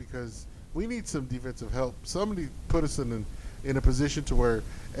ship, because we need some defensive help. Somebody put us in a position to where,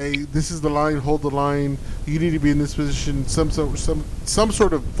 hey, this is the line, hold the line. You need to be in this position. Some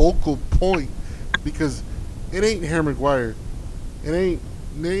sort of vocal point, because it ain't Harry Maguire. It ain't.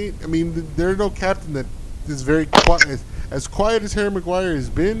 I mean, there's no captain that is very quiet. As quiet as Harry Maguire has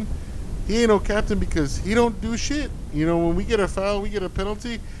been, he ain't no captain because he don't do shit. When we get a foul, we get a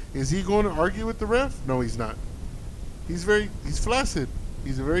penalty. Is he going to argue with the ref? No, he's not. He's flaccid.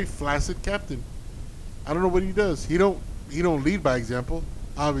 He's a very flaccid captain. I don't know what he does. He don't lead by example.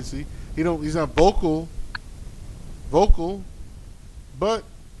 Obviously, he's not vocal. But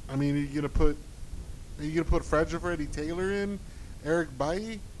I mean, are you gonna put fragile Freddie Taylor in, Eric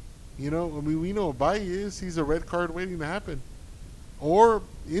Bailly? We know what Bailly is. He's a red card waiting to happen, or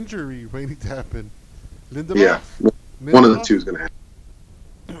injury waiting to happen. Lindelof. Yeah, one of the two is gonna happen.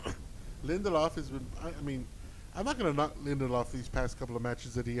 Lindelof has been. I mean, I'm not gonna knock Lindelof these past couple of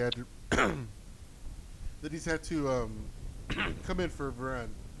matches that he had that he's had to come in for Varane,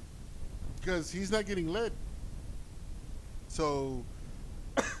 because he's not getting led. So,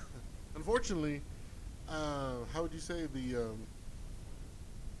 unfortunately, how would you say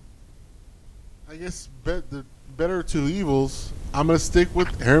I guess the better two evils. I'm gonna stick with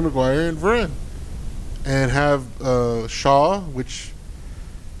Harry Maguire and Varane, and have Shaw, which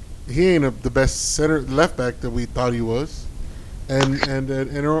he ain't the best left back that we thought he was,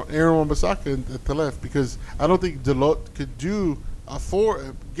 Aaron Wan-Bissaka at the left, because I don't think Dalot could do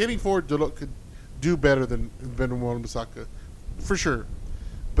getting forward. Dalot could do better than Wan-Bissaka for sure,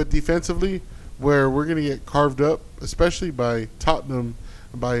 but defensively, where we're going to get carved up, especially by Tottenham,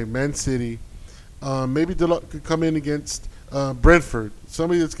 by Man City. Maybe Dalot could come in against Brentford,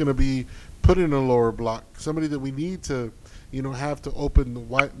 somebody that's going to be put in a lower block, somebody that we need to, have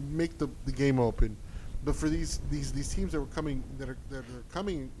to make the game open. But for these teams that we're coming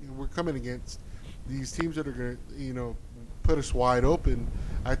against, these teams that are going to put us wide open,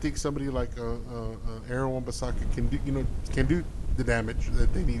 I think somebody like Aaron Wan-Bissaka can do the damage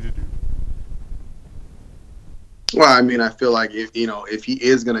that they need to do. Well, I mean, I feel like if he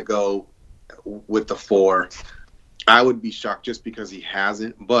is going to go with the 4, I would be shocked just because he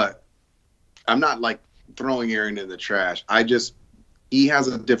hasn't. But I'm not like throwing Aaron in the trash. He has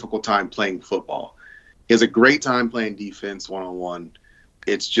a difficult time playing football. He has a great time playing defense one-on-one.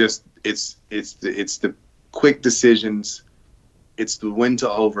 It's just it's the quick decisions. It's the when to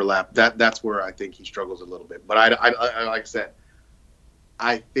overlap. That's where I think he struggles a little bit. But I like I said,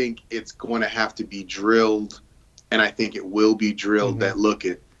 I think it's going to have to be drilled, and I think it will be drilled. That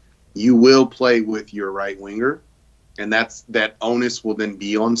you will play with your right winger, and that onus will then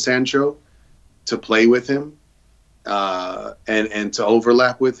be on Sancho to play with him, and to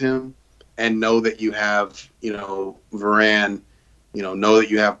overlap with him. And know that you have, Varane, know that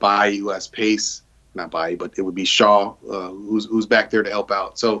you have Bailly who has pace, not Bailly, but it would be Shaw, who's back there to help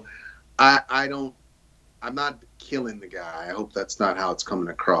out. So I'm not killing the guy. I hope that's not how it's coming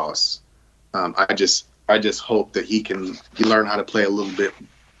across. I just hope that he learn how to play a little bit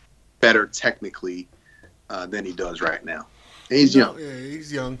better technically than he does right now. And he's young. Yeah,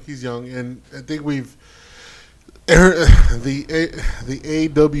 he's young. And I think the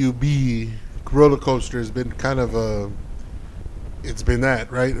AWB roller coaster has been kind of it's been that,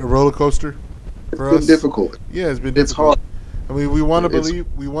 right? A roller coaster for us. It's been difficult. Yeah, it's been It's difficult. hard. I mean, we want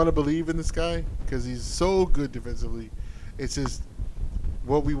to believe in this guy because he's so good defensively. It's just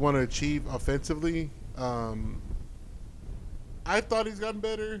what we want to achieve offensively. I thought he's gotten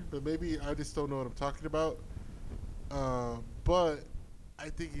better, but maybe I just don't know what I'm talking about. But I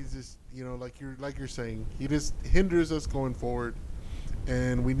think he's just, like you're saying, he just hinders us going forward,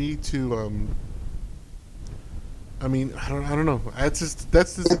 and we need to. I don't know. That's just a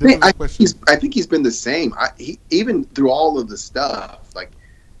difficult question. I think he's been the same. Even through all of the stuff, like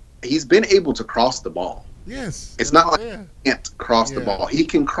he's been able to cross the ball. Yes, it's not like he can't cross the ball. He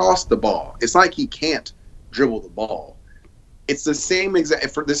can cross the ball. It's like he can't dribble the ball. It's the same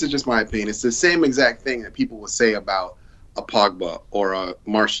exact. This is just my opinion. It's the same exact thing that people will say about a Pogba or a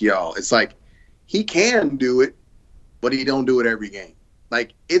Martial. It's like he can do it, but he don't do it every game.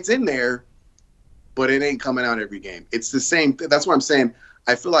 Like it's in there, but it ain't coming out every game. It's the same. That's what I'm saying.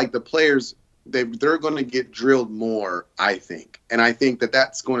 I feel like the players they're going to get drilled more. I think, and I think that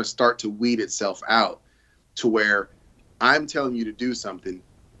that's going to start to weed itself out to where I'm telling you to do something,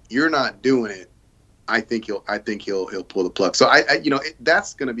 you're not doing it. I think he'll pull the plug. So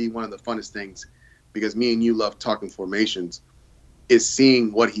that's going to be one of the funnest things. Because me and you love talking formations, is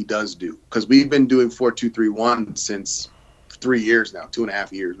seeing what he does do. Because we've been doing 4-2-3-1 since 3 years now,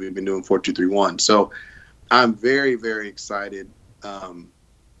 2.5 years. We've been doing 4-2-3-1. So I'm very, very excited and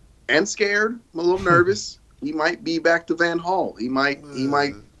scared. I'm a little nervous. He might be back to Van Hall. He might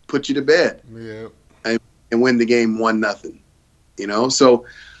put you to bed. Yeah. And win the game 1-0. So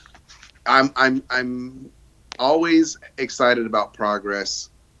I'm always excited about progress.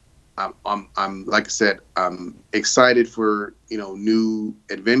 I'm like I said, I'm excited for new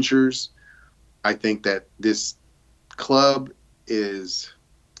adventures. I think that this club is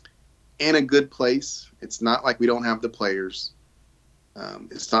in a good place. It's not like we don't have the players.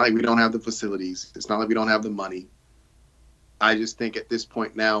 It's not like we don't have the facilities. It's not like we don't have the money. I just think at this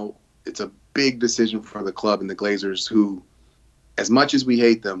point now, it's a big decision for the club and the Glazers, who, as much as we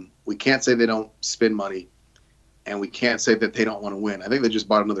hate them, we can't say they don't spend money. And we can't say that they don't want to win. I think they just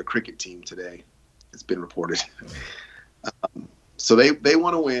bought another cricket team today. It's been reported. So they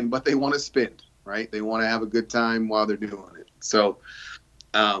want to win, but they want to spend, right? They want to have a good time while they're doing it. So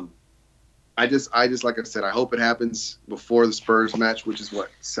I just like I said, I hope it happens before the Spurs match, which is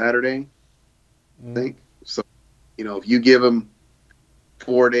Saturday, I think. So, if you give them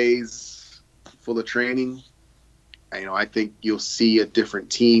 4 days full of training, I think you'll see a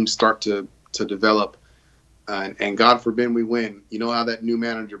different team start to develop. And God forbid we win. You know how that new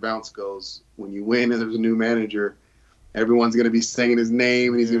manager bounce goes. When you win and there's a new manager, everyone's going to be saying his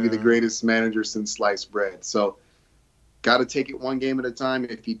name, and he's going to be the greatest manager since sliced bread. So got to take it one game at a time.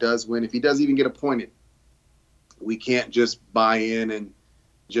 If he does win, if he does even get appointed, we can't just buy in and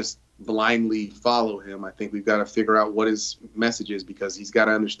just blindly follow him. I think we've got to figure out what his message is, because he's got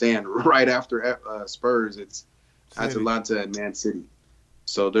to understand right after Spurs, it's Atalanta and Man City.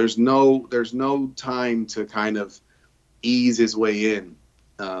 So there's no time to kind of ease his way in.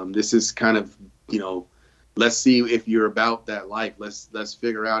 This is kind of, let's see if you're about that life. Let's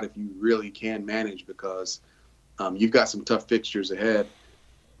figure out if you really can manage, because you've got some tough fixtures ahead,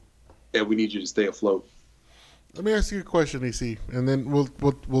 and we need you to stay afloat. Let me ask you a question, AC, and then we'll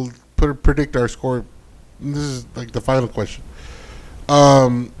predict our score. This is like the final question.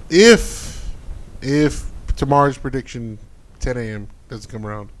 If tomorrow's prediction 10 a.m. doesn't come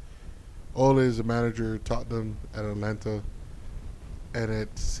around, Ole is a manager at Tottenham, at Atlanta, and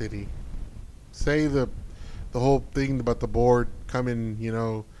at City. Say the whole thing about the board coming,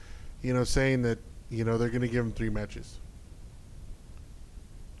 saying that they're going to give him 3 matches.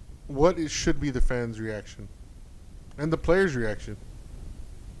 What should be the fans' reaction and the players' reaction?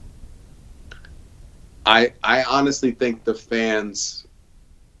 I honestly think the fans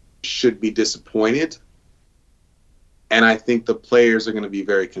should be disappointed, and I think the players are going to be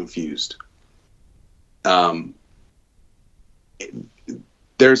very confused.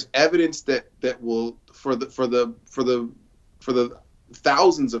 There's evidence that will for the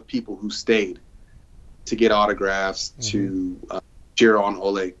thousands of people who stayed to get autographs, to cheer on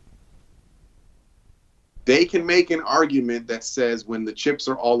Ole. They can make an argument that says when the chips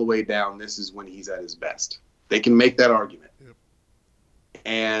are all the way down, this is when he's at his best. They can make that argument. Yep.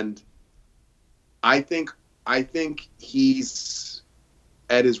 And I think he's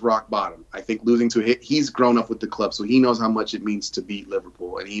at his rock bottom. I think losing to he's grown up with the club, so he knows how much it means to beat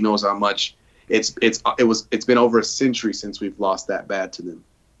Liverpool, and he knows how much it's been over a century since we've lost that bad to them.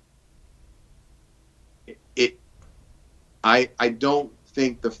 I don't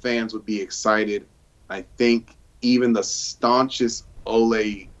think the fans would be excited. I think even the staunchest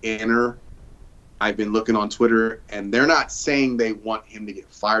Ole inner, I've been looking on Twitter, and they're not saying they want him to get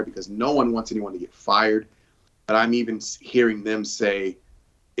fired, because no one wants anyone to get fired. But I'm even hearing them say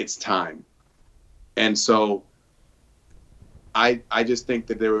it's time. And so I just think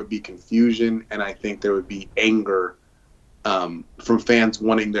that there would be confusion, and I think there would be anger from fans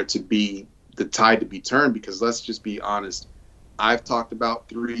wanting there to be the tide to be turned, because let's just be honest. I've talked about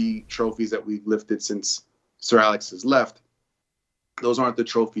 3 trophies that we've lifted since Sir Alex has left. Those aren't the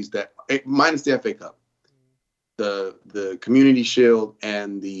trophies that, minus the FA Cup, the Community Shield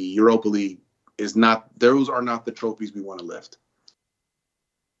and the Europa League those are not the trophies we want to lift.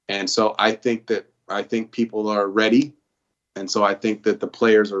 And so I think people are ready. And so I think that the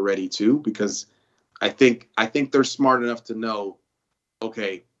players are ready too, because I think they're smart enough to know,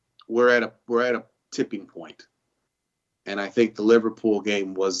 okay, we're at a tipping point. And I think the Liverpool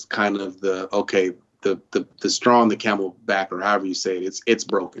game was kind of the straw on the camel back, or however you say it. It's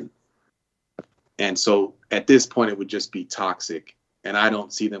broken. And so at this point, it would just be toxic. And I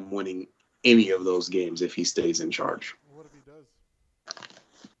don't see them winning any of those games if he stays in charge. What if he does?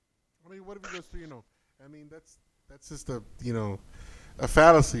 I mean, what if he goes 3-0? I mean, that's just a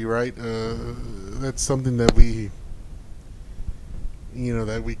fallacy, right? That's something that we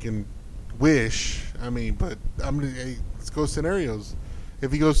can wish. I mean, but let's go scenarios.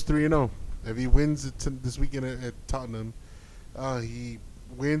 If he goes 3-0, if he wins this weekend at Tottenham, he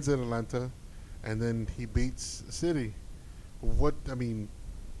wins at Atlanta, and then he beats City.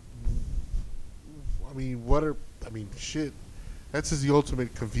 Shit. That's just the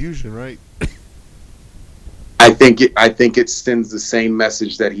ultimate confusion, right? I think it sends the same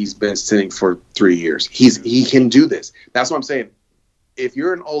message that he's been sending for 3 years. He can do this. That's what I'm saying. If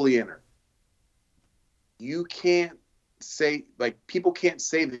you're an Oleander, you can't say, people can't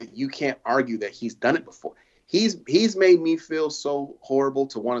say that you can't argue that he's done it before. He's made me feel so horrible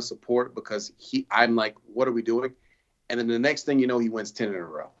to want to support, because I'm like, what are we doing? And then the next thing you know, he wins 10 in a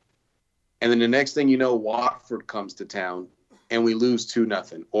row. And then the next thing you know, Watford comes to town and we lose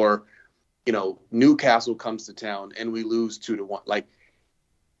 2-0. Or, Newcastle comes to town and we lose 2-1.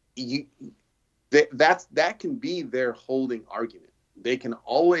 That can be their holding argument. They can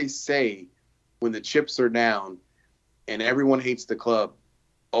always say, when the chips are down and everyone hates the club,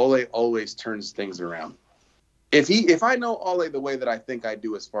 Ole always turns things around. If I know Ole the way that I think I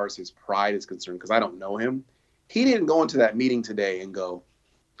do as far as his pride is concerned, because I don't know him, he didn't go into that meeting today and go,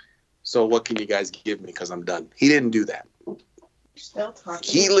 so what can you guys give me because I'm done? He didn't do that. Still talking.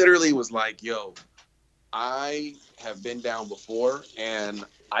 He literally was like, yo, I have been down before and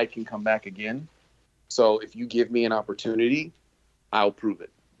I can come back again. So if you give me an opportunity, I'll prove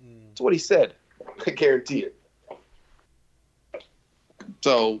it. That's what he said. I guarantee it.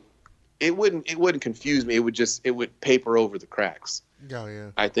 So it wouldn't confuse me. It would paper over the cracks. Oh yeah.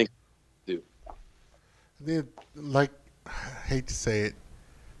 I think. Do Like, I hate to say it,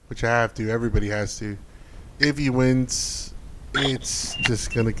 which I have to. Everybody has to. If he wins, it's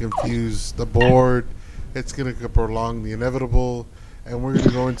just gonna confuse the board. It's gonna prolong the inevitable, and we're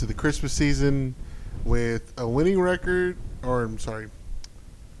gonna go into the Christmas season with a winning record, or I'm sorry,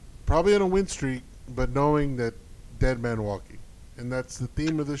 probably on a win streak, but knowing that dead man walking, and that's the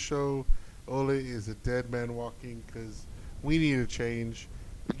theme of the show. Ole is a dead man walking because we need a change.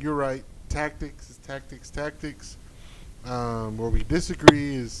 You're right. Tactics is tactics. Where we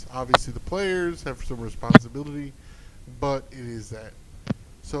disagree is obviously the players have some responsibility, but it is that.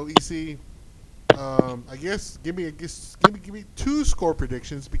 So EC, I guess give me two score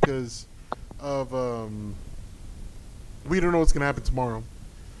predictions because of we don't know what's gonna happen tomorrow.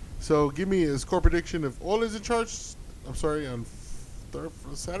 So give me a score prediction if Ole is in charge. I'm sorry, on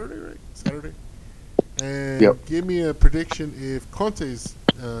Saturday, right? Saturday. And Yep. give me a prediction if Conte's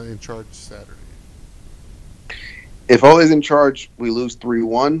in charge Saturday. If Ole's in charge, we lose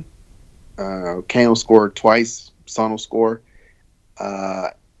 3-1. Kane will score twice. Son will score.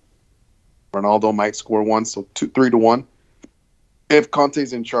 Ronaldo might score once, so 3-1. If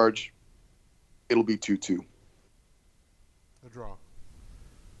Conte's in charge, it'll be 2-2. A draw.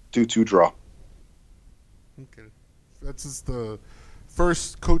 2-2 draw. Okay. That's just the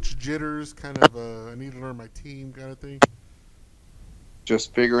first coach jitters, kind of I need to learn my team kind of thing.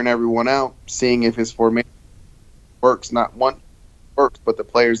 Just figuring everyone out, seeing if his formation works. Not one works, but the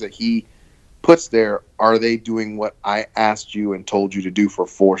players that he puts there, are they doing what I asked you and told you to do for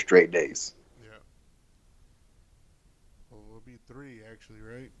 4 straight days? Yeah. Well, it'll be 3 actually,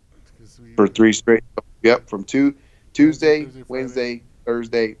 right? For 3 straight. Yep, from Tuesday, Thursday, Wednesday,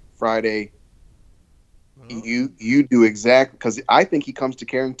 Thursday, Friday. Oh. You do exact, because I think he comes to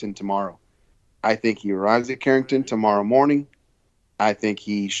Carrington tomorrow. I think he arrives at Carrington tomorrow morning. I think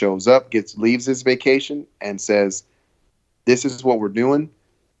he shows up, leaves his vacation, and says, "This is what we're doing.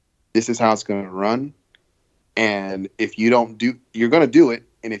 This is how it's going to run. And if you don't do, you're going to do it.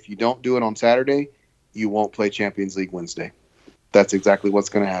 And if you don't do it on Saturday, you won't play Champions League Wednesday." That's exactly what's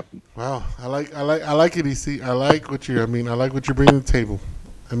going to happen. Wow, I like it, EC. I like what you're bringing to the table.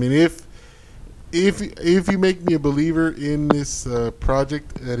 I mean, if you make me a believer in this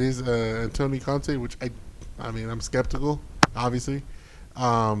project that is Antonio Conte, which I'm skeptical, obviously.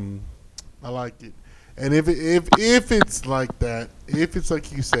 I like it, and if it's like that, if it's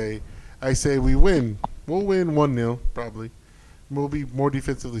like you say, I say we win. We'll win 1-0 probably. We'll be more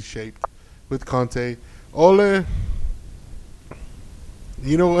defensively shaped with Conte. Ole,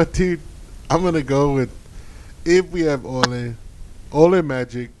 you know what, dude? I'm gonna go with if we have Ole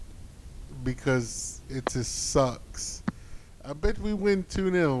Magic, because it just sucks. I bet we win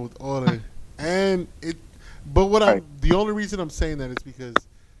 2-0 with Ole, and it. But the only reason I'm saying that is because,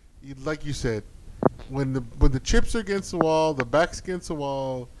 like you said, when the chips are against the wall, the back's against the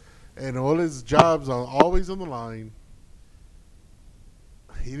wall, and Ole's job's always on the line,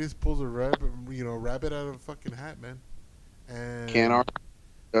 he just pulls a rabbit out of a fucking hat, man. And Can't argue.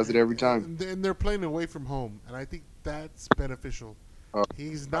 Does it every time. And they're playing away from home, and I think that's beneficial.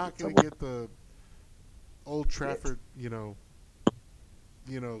 He's not going to get the Old Trafford,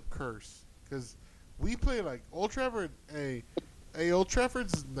 curse, because we play like Old Trafford. Old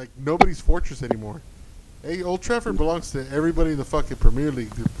Trafford's like nobody's fortress anymore. Old Trafford belongs to everybody in the fucking Premier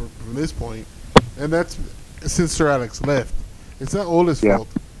League from this point, and that's since Sir Alex left. It's not Ole's fault.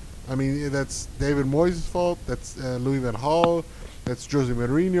 I mean, that's David Moyes' fault. That's Louis van Gaal. That's Jose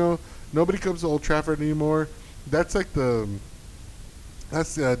Mourinho. Nobody comes to Old Trafford anymore. That's like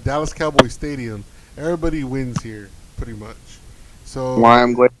that's Dallas Cowboys Stadium. Everybody wins here, pretty much. So Why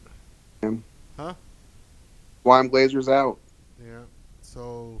I'm glad. Huh? Why I'm Glazers out. Yeah.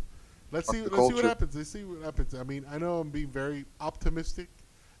 So let's see what happens. Let's see what happens. I mean, I know I'm being very optimistic,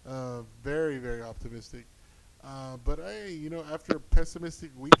 very very optimistic. But after a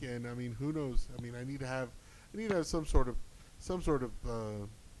pessimistic weekend, I mean, who knows? I mean, I need to have some sort of something to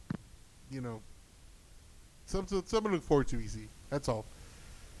look forward to, EC. That's all.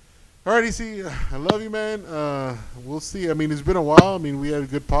 All right, EC, I love you, man. We'll see. I mean, it's been a while. I mean, we had a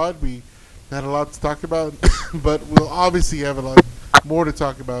good pod. We had a lot to talk about, but we'll obviously have a lot more to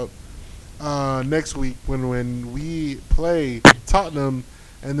talk about next week when we play Tottenham,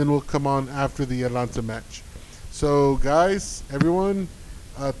 and then we'll come on after the Atlanta match. So, guys, everyone,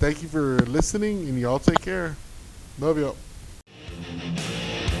 thank you for listening, and y'all take care. Love y'all.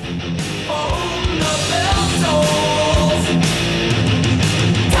 Oh, no,